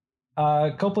 Wow.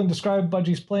 Copeland described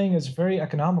Budgie's playing as very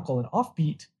economical and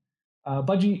offbeat.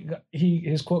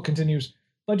 His quote continues,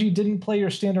 Budgie didn't play your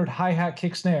standard hi-hat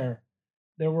kick snare.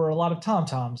 There were a lot of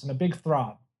tom-toms and a big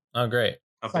throb. Oh, great.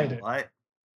 A big what?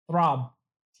 Throb.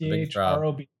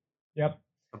 Throb. Yep.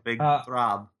 A big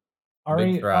throb.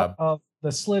 Ari of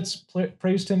the Slits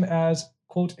praised him as,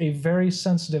 quote, a very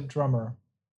sensitive drummer.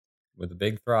 With a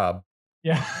big throb.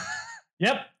 Yeah.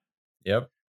 Yep.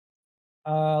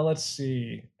 Let's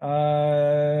see.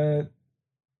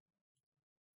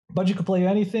 Budgie could play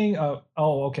anything.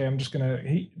 Okay. I'm just gonna.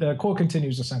 The quote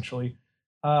continues essentially.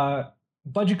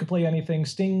 Budgie could play anything.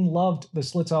 Sting loved the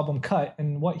Slits album Cut,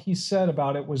 and what he said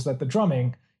about it was that the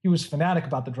drumming, he was fanatic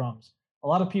about the drums. A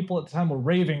lot of people at the time were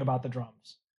raving about the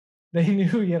drums. They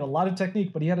knew he had a lot of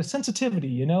technique, but he had a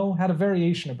sensitivity, had a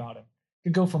variation about him.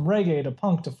 Could go from reggae to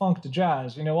punk to funk to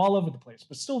jazz, all over the place,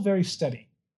 but still very steady.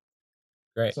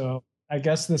 Great. So I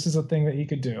guess this is a thing that he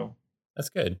could do. That's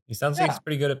good. He sounds like he's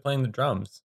pretty good at playing the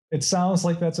drums. It sounds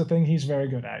like that's a thing he's very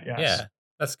good at, yes. Yeah,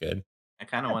 that's good. I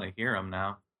kind of want to hear him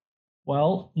now.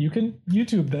 Well, you can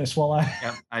YouTube this while I...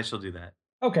 Yep, I shall do that.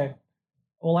 Okay.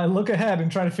 Well, I look ahead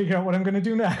and try to figure out what I'm going to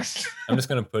do next. I'm just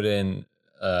going to put in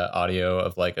audio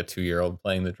of like a 2-year-old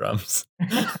playing the drums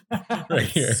right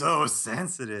here. So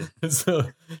sensitive.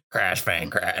 So crash, bang,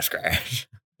 crash, crash.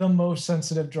 The most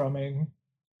sensitive drumming.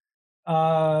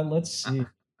 Let's see.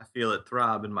 I feel it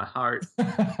throb in my heart.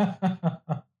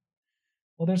 Well,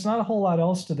 there's not a whole lot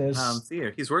else to this. See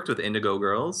here, he's worked with Indigo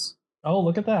Girls. Oh,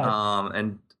 look at that.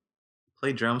 And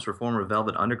played drums for former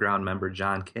Velvet Underground member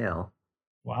John Cale.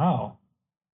 Wow.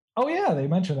 Oh yeah, they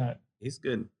mentioned that. He's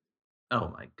good.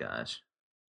 Oh my gosh.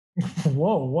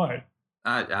 Whoa, what?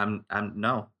 I'm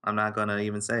not gonna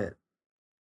even say it.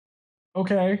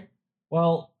 Okay.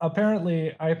 Well,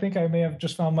 apparently, I think I may have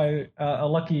just found my a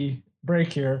lucky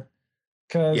break here.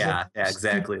 Yeah,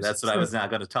 exactly. That's what I was not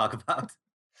going to talk about.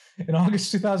 In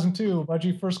August 2002,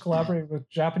 Budgie first collaborated with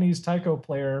Japanese taiko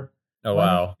player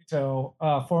Ito,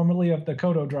 formerly of the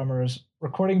Kodo Drummers,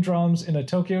 recording drums in a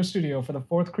Tokyo studio for the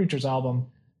fourth Creatures album,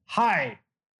 Hi!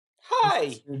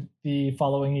 The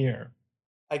following year.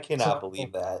 I cannot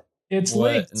believe that. It's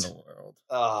what linked. In the world?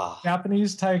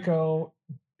 Japanese taiko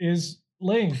is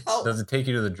linked. Oh. Does it take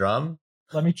you to the drum?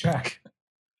 Let me check.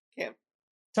 Can't.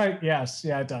 Yes,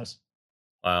 yeah, it does.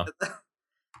 Wow.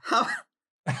 How?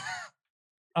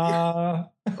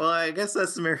 Well, I guess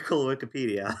that's the miracle of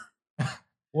Wikipedia.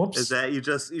 Whoops. Is that you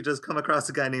just come across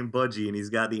a guy named Budgie and he's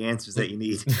got the answers that you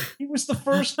need. He was the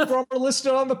first drummer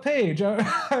listed on the page.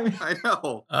 I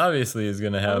know. Obviously, he's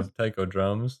gonna have taiko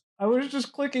drums. I was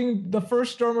just clicking the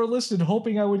first drummer listed,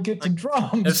 hoping I would get to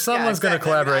drums. If someone's gonna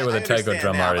collaborate with a taiko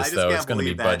drum artist, though, it's gonna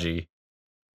be Budgie.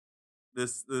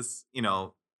 This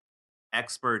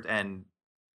expert and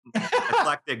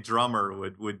eclectic drummer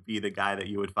would be the guy that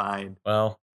you would find.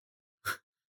 Well,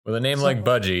 with a name like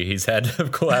Budgie, he's had to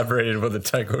have collaborated with a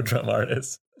taiko drum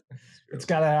artist. It's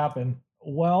got to happen.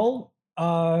 Well,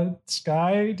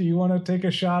 Sky, do you want to take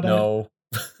a shot at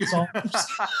Psalms?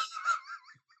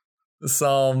 The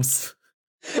Psalms.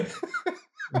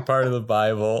 Part of the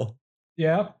Bible.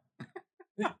 Yep.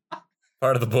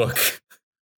 Part of the book.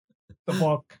 The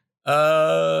book.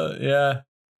 Yeah.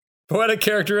 Poetic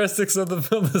characteristics of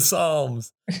the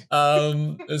Psalms.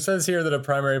 It says here that a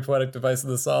primary poetic device of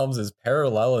the Psalms is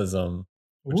parallelism,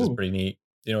 which is pretty neat.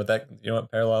 Do you know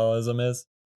what parallelism is?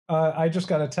 I just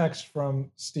got a text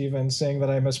from Steven saying that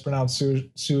I mispronounced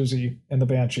Susie in the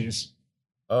Banshees.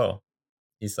 Oh,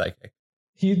 he's psychic.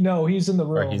 He's in the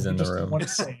room. Or he's in the room. Didn't want to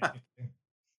say anything. He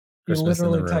Christmas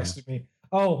literally in the room. texted me.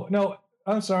 Oh, no,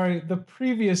 I'm sorry. The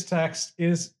previous text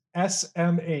is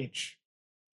SMH.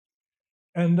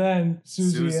 And then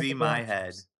Susie my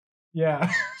head.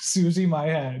 Yeah, Susie my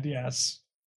head, yes.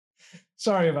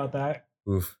 Sorry about that.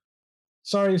 Oof.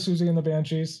 Sorry, Susie and the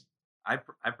Banshees. I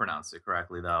pronounced it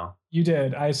correctly, though. You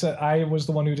did. I said I was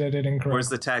the one who did it incorrectly. Where's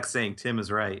the text saying Tim is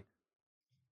right?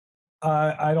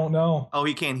 I don't know. Oh,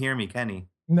 he can't hear me, can he?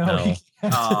 No. He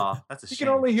can't. Oh, that's a shame. He can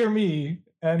only hear me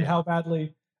and how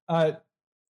badly.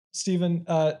 Stephen,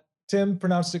 Tim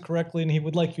pronounced it correctly, and he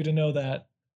would like you to know that.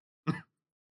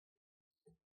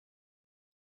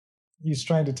 He's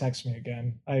trying to text me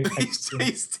again. He's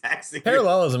texting.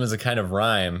 Parallelism is a kind of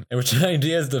rhyme in which an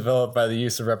idea is developed by the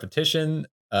use of repetition,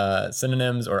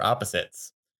 synonyms, or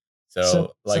opposites.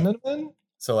 So, synonym?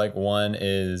 So, like one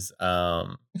is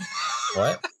what?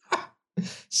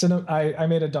 I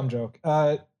made a dumb joke.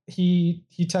 He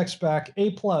texts back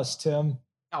A+, Tim.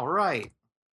 All right.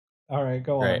 All right,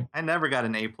 go on. I never got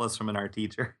an A+ from an art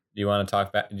teacher. Do you want to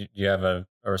talk back? Do you have a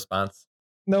response?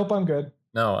 Nope, I'm good.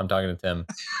 No, I'm talking to Tim.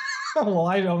 Well,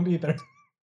 I don't either.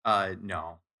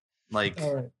 No. Like,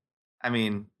 all right. I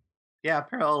mean, yeah,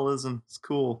 parallelism is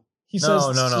cool. He says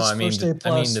no. I mean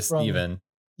to Steven.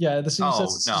 Yeah, this says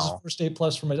this no. is first A+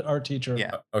 from an art teacher.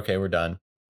 Yeah. Okay, we're done.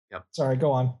 Yep. Sorry,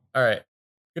 go on. All right.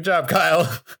 Good job,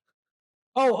 Kyle.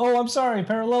 Oh, I'm sorry.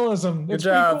 Parallelism. Good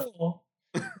job. Cool.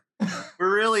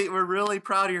 We're really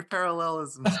proud of your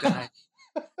parallelism, Sky.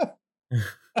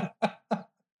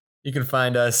 You can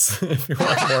find us if you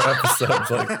want more episodes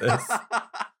like this.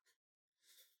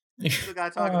 The guy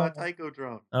talking about taiko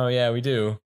drum. Oh yeah, we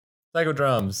do. Taiko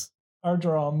drums. Our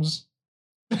drums.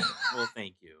 Well,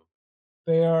 thank you.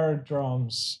 They are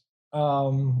drums.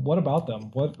 What about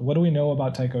them? What do we know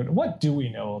about taiko? What do we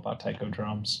know about taiko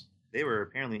drums? They were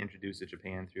apparently introduced to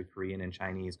Japan through Korean and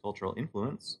Chinese cultural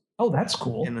influence. Oh, that's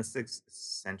cool. In the 6th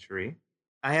century.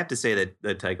 I have to say that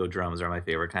the taiko drums are my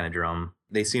favorite kind of drum.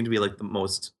 They seem to be like the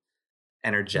most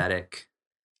energetic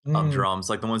of drums,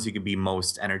 like the ones you could be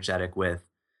most energetic with.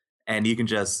 And you can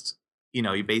just,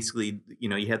 you basically,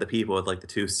 you have the people with like the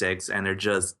 2 sticks and they're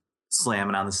just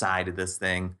slamming on the side of this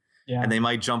thing. Yeah. And they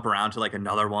might jump around to like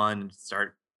another one and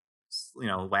start,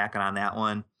 whacking on that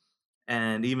one.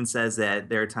 And even says that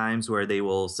there are times where they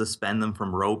will suspend them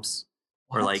from ropes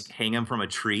or like hang them from a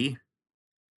tree.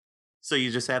 So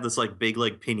you just have this like big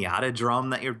like piñata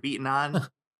drum that you're beating on.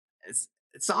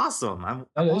 It's awesome.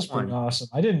 That is pretty awesome.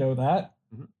 I didn't know that.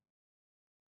 Mm-hmm.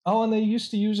 Oh, and they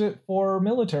used to use it for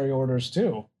military orders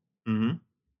too.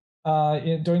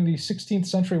 Mm-hmm. During the 16th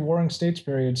century Warring States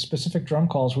period, specific drum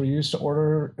calls were used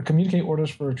to communicate orders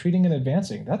for retreating and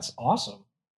advancing. That's awesome.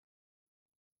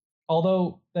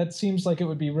 Although that seems like it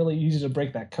would be really easy to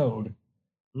break that code.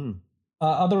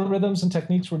 Other rhythms and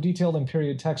techniques were detailed in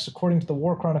period texts. According to the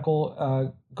War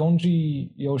Chronicle,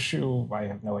 Gonji Yoshu, I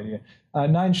have no idea,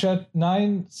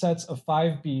 9 sets of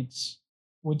 5 beats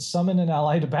would summon an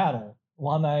ally to battle,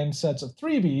 while 9 sets of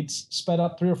 3 beats, sped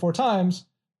up 3 or 4 times,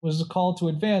 was a call to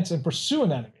advance and pursue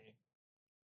an enemy.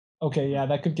 Okay, yeah,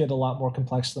 that could get a lot more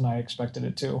complex than I expected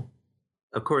it to.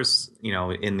 Of course,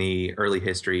 in the early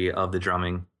history of the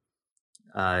drumming,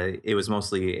 it was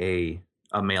mostly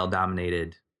a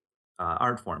male-dominated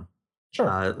art form.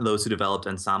 Sure. Those who developed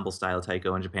ensemble-style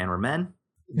taiko in Japan were men.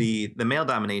 The male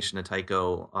domination of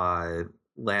taiko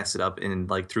lasted up in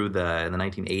through the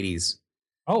 1980s.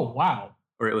 Oh, wow.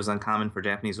 Where it was uncommon for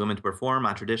Japanese women to perform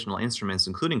on traditional instruments,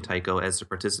 including taiko, as their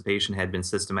participation had been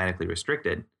systematically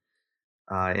restricted.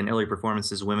 In early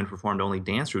performances, women performed only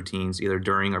dance routines, either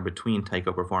during or between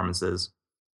taiko performances.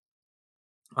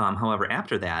 However,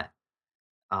 after that,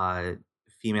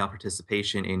 female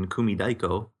participation in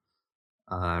kumidaiko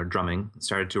drumming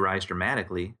started to rise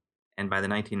dramatically, and by the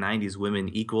 1990s, women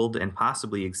equaled and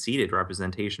possibly exceeded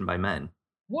representation by men.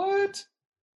 What?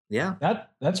 Yeah.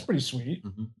 That's pretty sweet.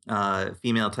 Mm-hmm.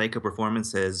 Female taiko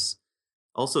performance has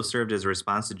also served as a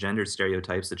response to gender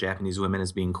stereotypes of Japanese women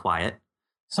as being quiet,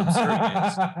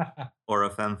 subservient, or a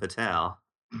femme fatale.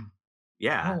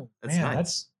 Yeah, that's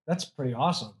nice. That's pretty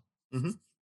awesome. Mm-hmm.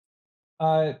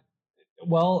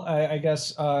 Well, I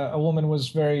guess a woman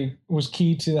was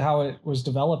key to how it was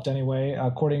developed anyway.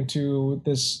 According to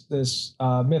this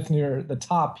myth near the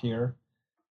top here,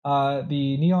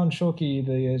 the Nihon Shoki,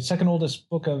 the second oldest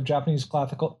book of Japanese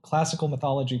classical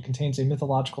mythology, contains a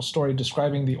mythological story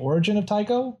describing the origin of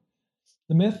taiko.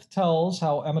 The myth tells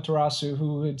how Amaterasu,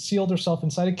 who had sealed herself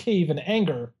inside a cave in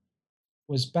anger,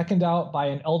 was beckoned out by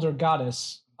an elder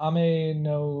goddess, Ame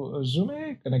no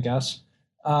Uzume, gonna guess,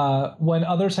 when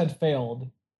others had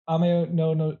failed. Ame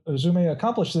no Uzume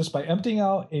accomplished this by emptying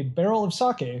out a barrel of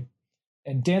sake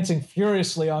and dancing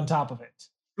furiously on top of it.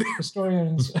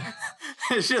 Historians...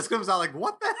 It just comes out like,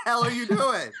 what the hell are you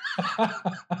doing?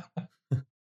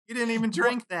 You didn't even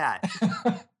drink that.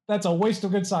 That's a waste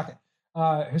of good sake.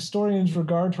 Historians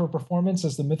regard her performance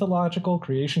as the mythological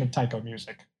creation of taiko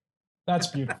music. That's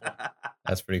beautiful.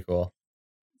 That's pretty cool.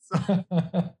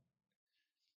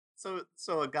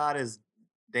 So a goddess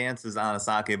dances on a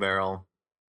sake barrel.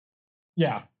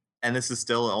 Yeah. And this is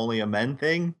still only a men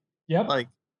thing? Yep. Like,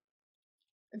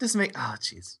 it doesn't make... Oh,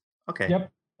 jeez. Okay.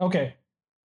 Yep. Okay.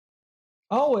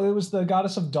 Oh, it was the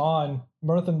goddess of dawn,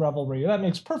 mirth and revelry. That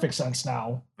makes perfect sense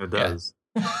now. It does.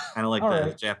 Yeah. Kind of like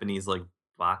the Japanese, like,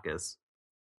 Bacchus.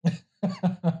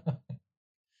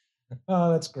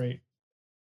 Oh, that's great.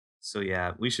 So,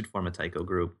 yeah, we should form a taiko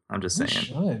group. I'm just saying.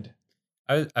 We should.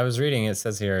 I was reading, it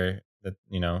says here that,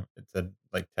 it said,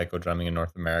 like, taiko drumming in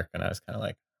North America, and I was kind of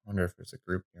like, I wonder if there's a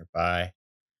group nearby.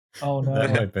 Oh, no.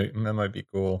 that might be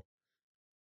cool.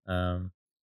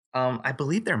 I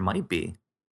believe there might be.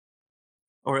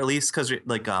 Or at least because,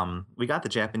 like, we got the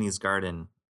Japanese garden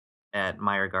at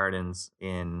Meyer Gardens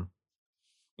in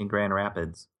Grand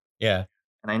Rapids. Yeah.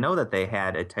 And I know that they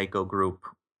had a taiko group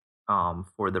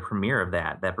for the premiere of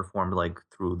that performed, like,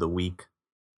 through the week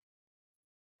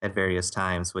at various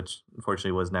times, which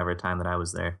unfortunately was never a time that I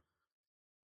was there.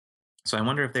 So I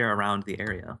wonder if they're around the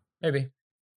area. Maybe.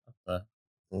 We'll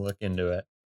look into it.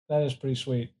 That is pretty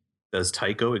sweet. Does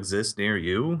taiko exist near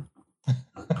you?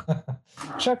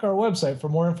 Check our website for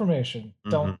more information.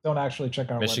 Mm-hmm. Don't actually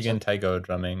check our Michigan website. Taiko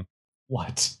drumming.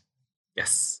 What?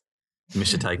 Yes.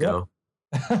 Michi Taiko.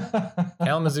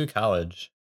 Kalamazoo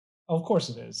College. Of course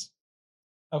it is.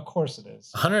 Of course it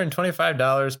is.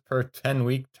 $125 per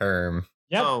 10-week term.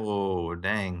 Yep. Oh,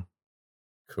 dang.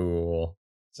 Cool.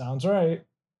 Sounds right.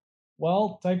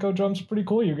 Well, taiko drums are pretty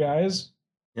cool, you guys.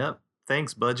 Yep.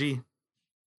 Thanks, Budgie.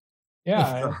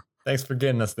 Yeah. Thanks for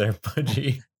getting us there,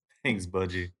 Budgie. Thanks,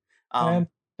 Budgie. And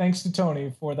thanks to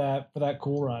Tony for that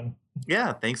cool run.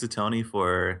 Yeah, thanks to Tony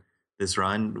for this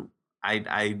run.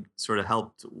 I sort of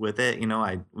helped with it.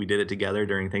 We did it together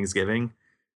during Thanksgiving.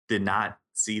 Did not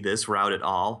see this route at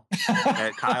all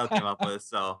that Kyle came up with.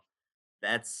 So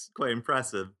that's quite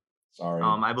impressive. Sorry.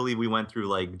 I believe we went through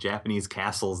like Japanese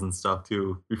castles and stuff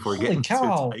too before Holy getting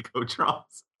cow. to Taiko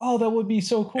drums. Oh, that would be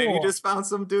so cool. And you just found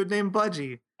some dude named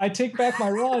Budgie. I take back my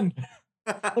run.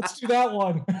 Let's do that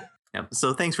one. Yep.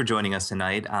 So thanks for joining us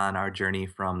tonight on our journey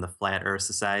from the Flat Earth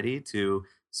Society to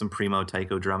some primo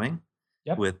taiko drumming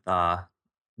with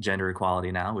gender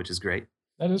equality now, which is great.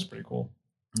 That is pretty cool.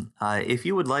 If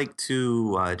you would like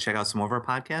to check out some more of our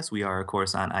podcasts, we are, of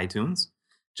course, on iTunes.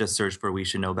 Just search for We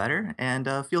Should Know Better. And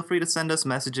feel free to send us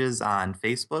messages on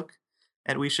Facebook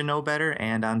at We Should Know Better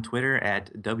and on Twitter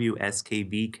at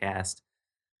WSKBcast.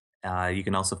 You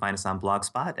can also find us on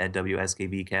Blogspot at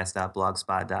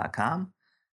wskbcast.blogspot.com.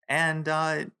 And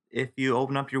if you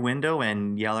open up your window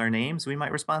and yell our names, we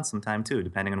might respond sometime too,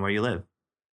 depending on where you live.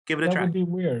 Give it a try. That would be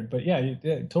weird, but yeah,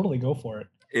 totally go for it.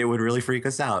 It would really freak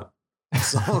us out.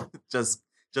 So just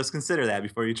consider that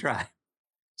before you try.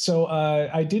 So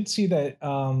I did see that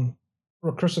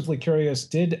Recursively Curious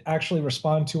did actually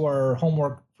respond to our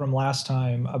homework from last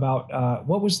time about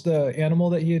what was the animal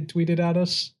that he had tweeted at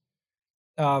us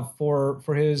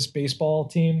for his baseball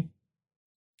team.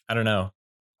 I don't know.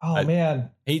 Oh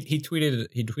man, he tweeted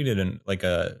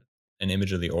an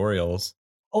image of the Orioles.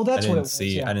 Oh, that's what it was.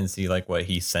 I didn't see like what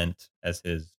he sent as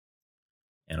his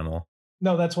animal.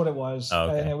 No, that's what it was. Oh,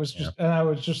 okay. And it was just, and I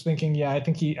was just thinking, I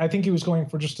think he was going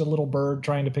for just a little bird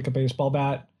trying to pick a baseball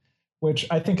bat, which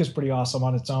I think is pretty awesome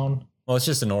on its own. Well, it's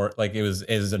just it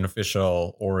was an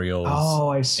official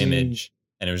Orioles image,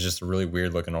 and it was just a really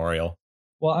weird looking Oriole.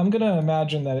 Well, I'm going to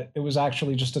imagine that it was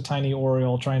actually just a tiny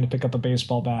Oriole trying to pick up a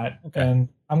baseball bat. Okay. And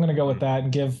I'm going to go with that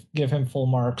and give him full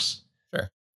marks. Sure.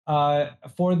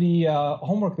 For the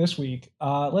homework this week,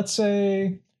 let's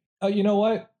say, you know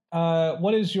what?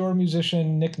 What is your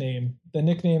musician nickname? The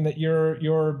nickname that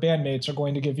your bandmates are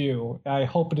going to give you. I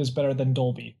hope it is better than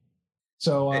Dolby.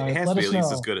 So it has to be at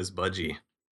least as good as Budgie.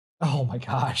 Oh my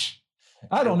gosh.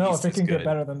 I don't know if it can get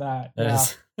better than that.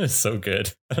 That is so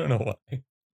good. I don't know why.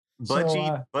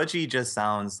 Budgie just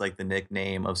sounds like the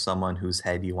nickname of someone whose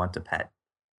head you want to pet.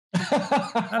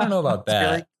 I don't know about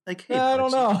that. Like, hey, I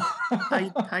don't know.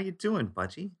 how you doing,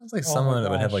 Budgie? Sounds like someone that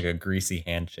would have like a greasy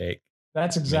handshake.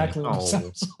 That's exactly what it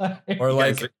sounds like. Or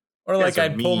I'd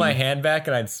pull my hand back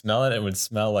and I'd smell it. And it would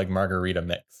smell like margarita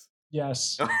mix.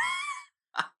 Yes.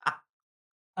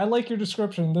 I like your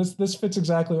description. This fits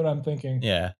exactly what I'm thinking.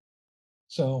 Yeah.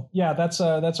 So yeah, that's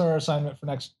our assignment for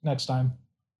next time.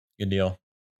 Good deal.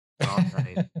 All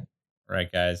right. All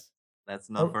right, guys. That's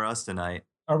enough for us tonight.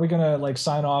 Are we gonna like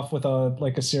sign off with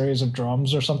a series of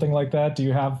drums or something like that? Do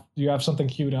you have something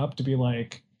queued up to be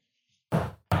like?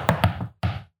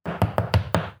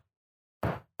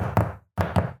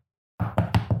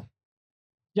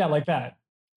 Yeah, like that.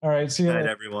 All right. See you later,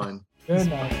 everyone. Good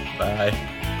night. Bye.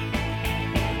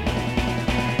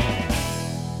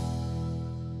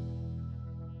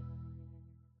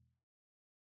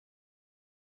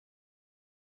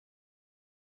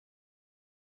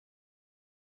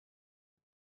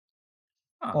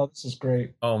 Oh, this is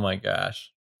great. Oh my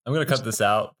gosh. I'm going to cut this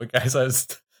out, but guys, I was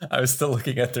still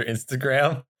looking at their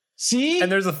Instagram. See?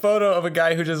 And there's a photo of a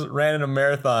guy who just ran in a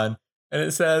marathon, and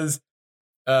it says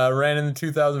ran in the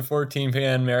 2014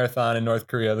 Pan Marathon in North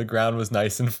Korea. The ground was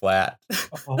nice and flat.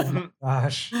 Oh my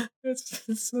gosh.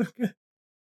 It's so good.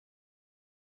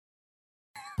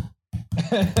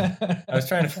 I was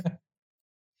trying to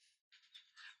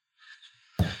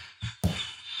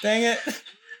Dang it.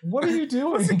 What are you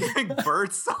doing? It's a big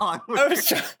bird song. I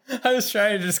was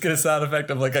trying to just get a sound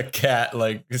effect of like a cat,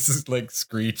 like this is like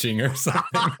screeching or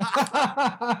something.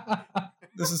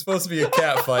 This is supposed to be a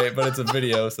cat fight, but it's a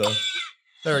video, so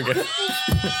there we go.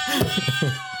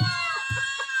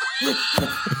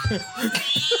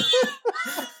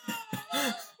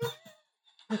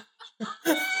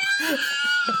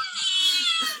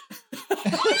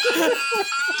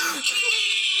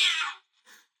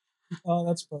 Oh,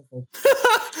 that's perfect.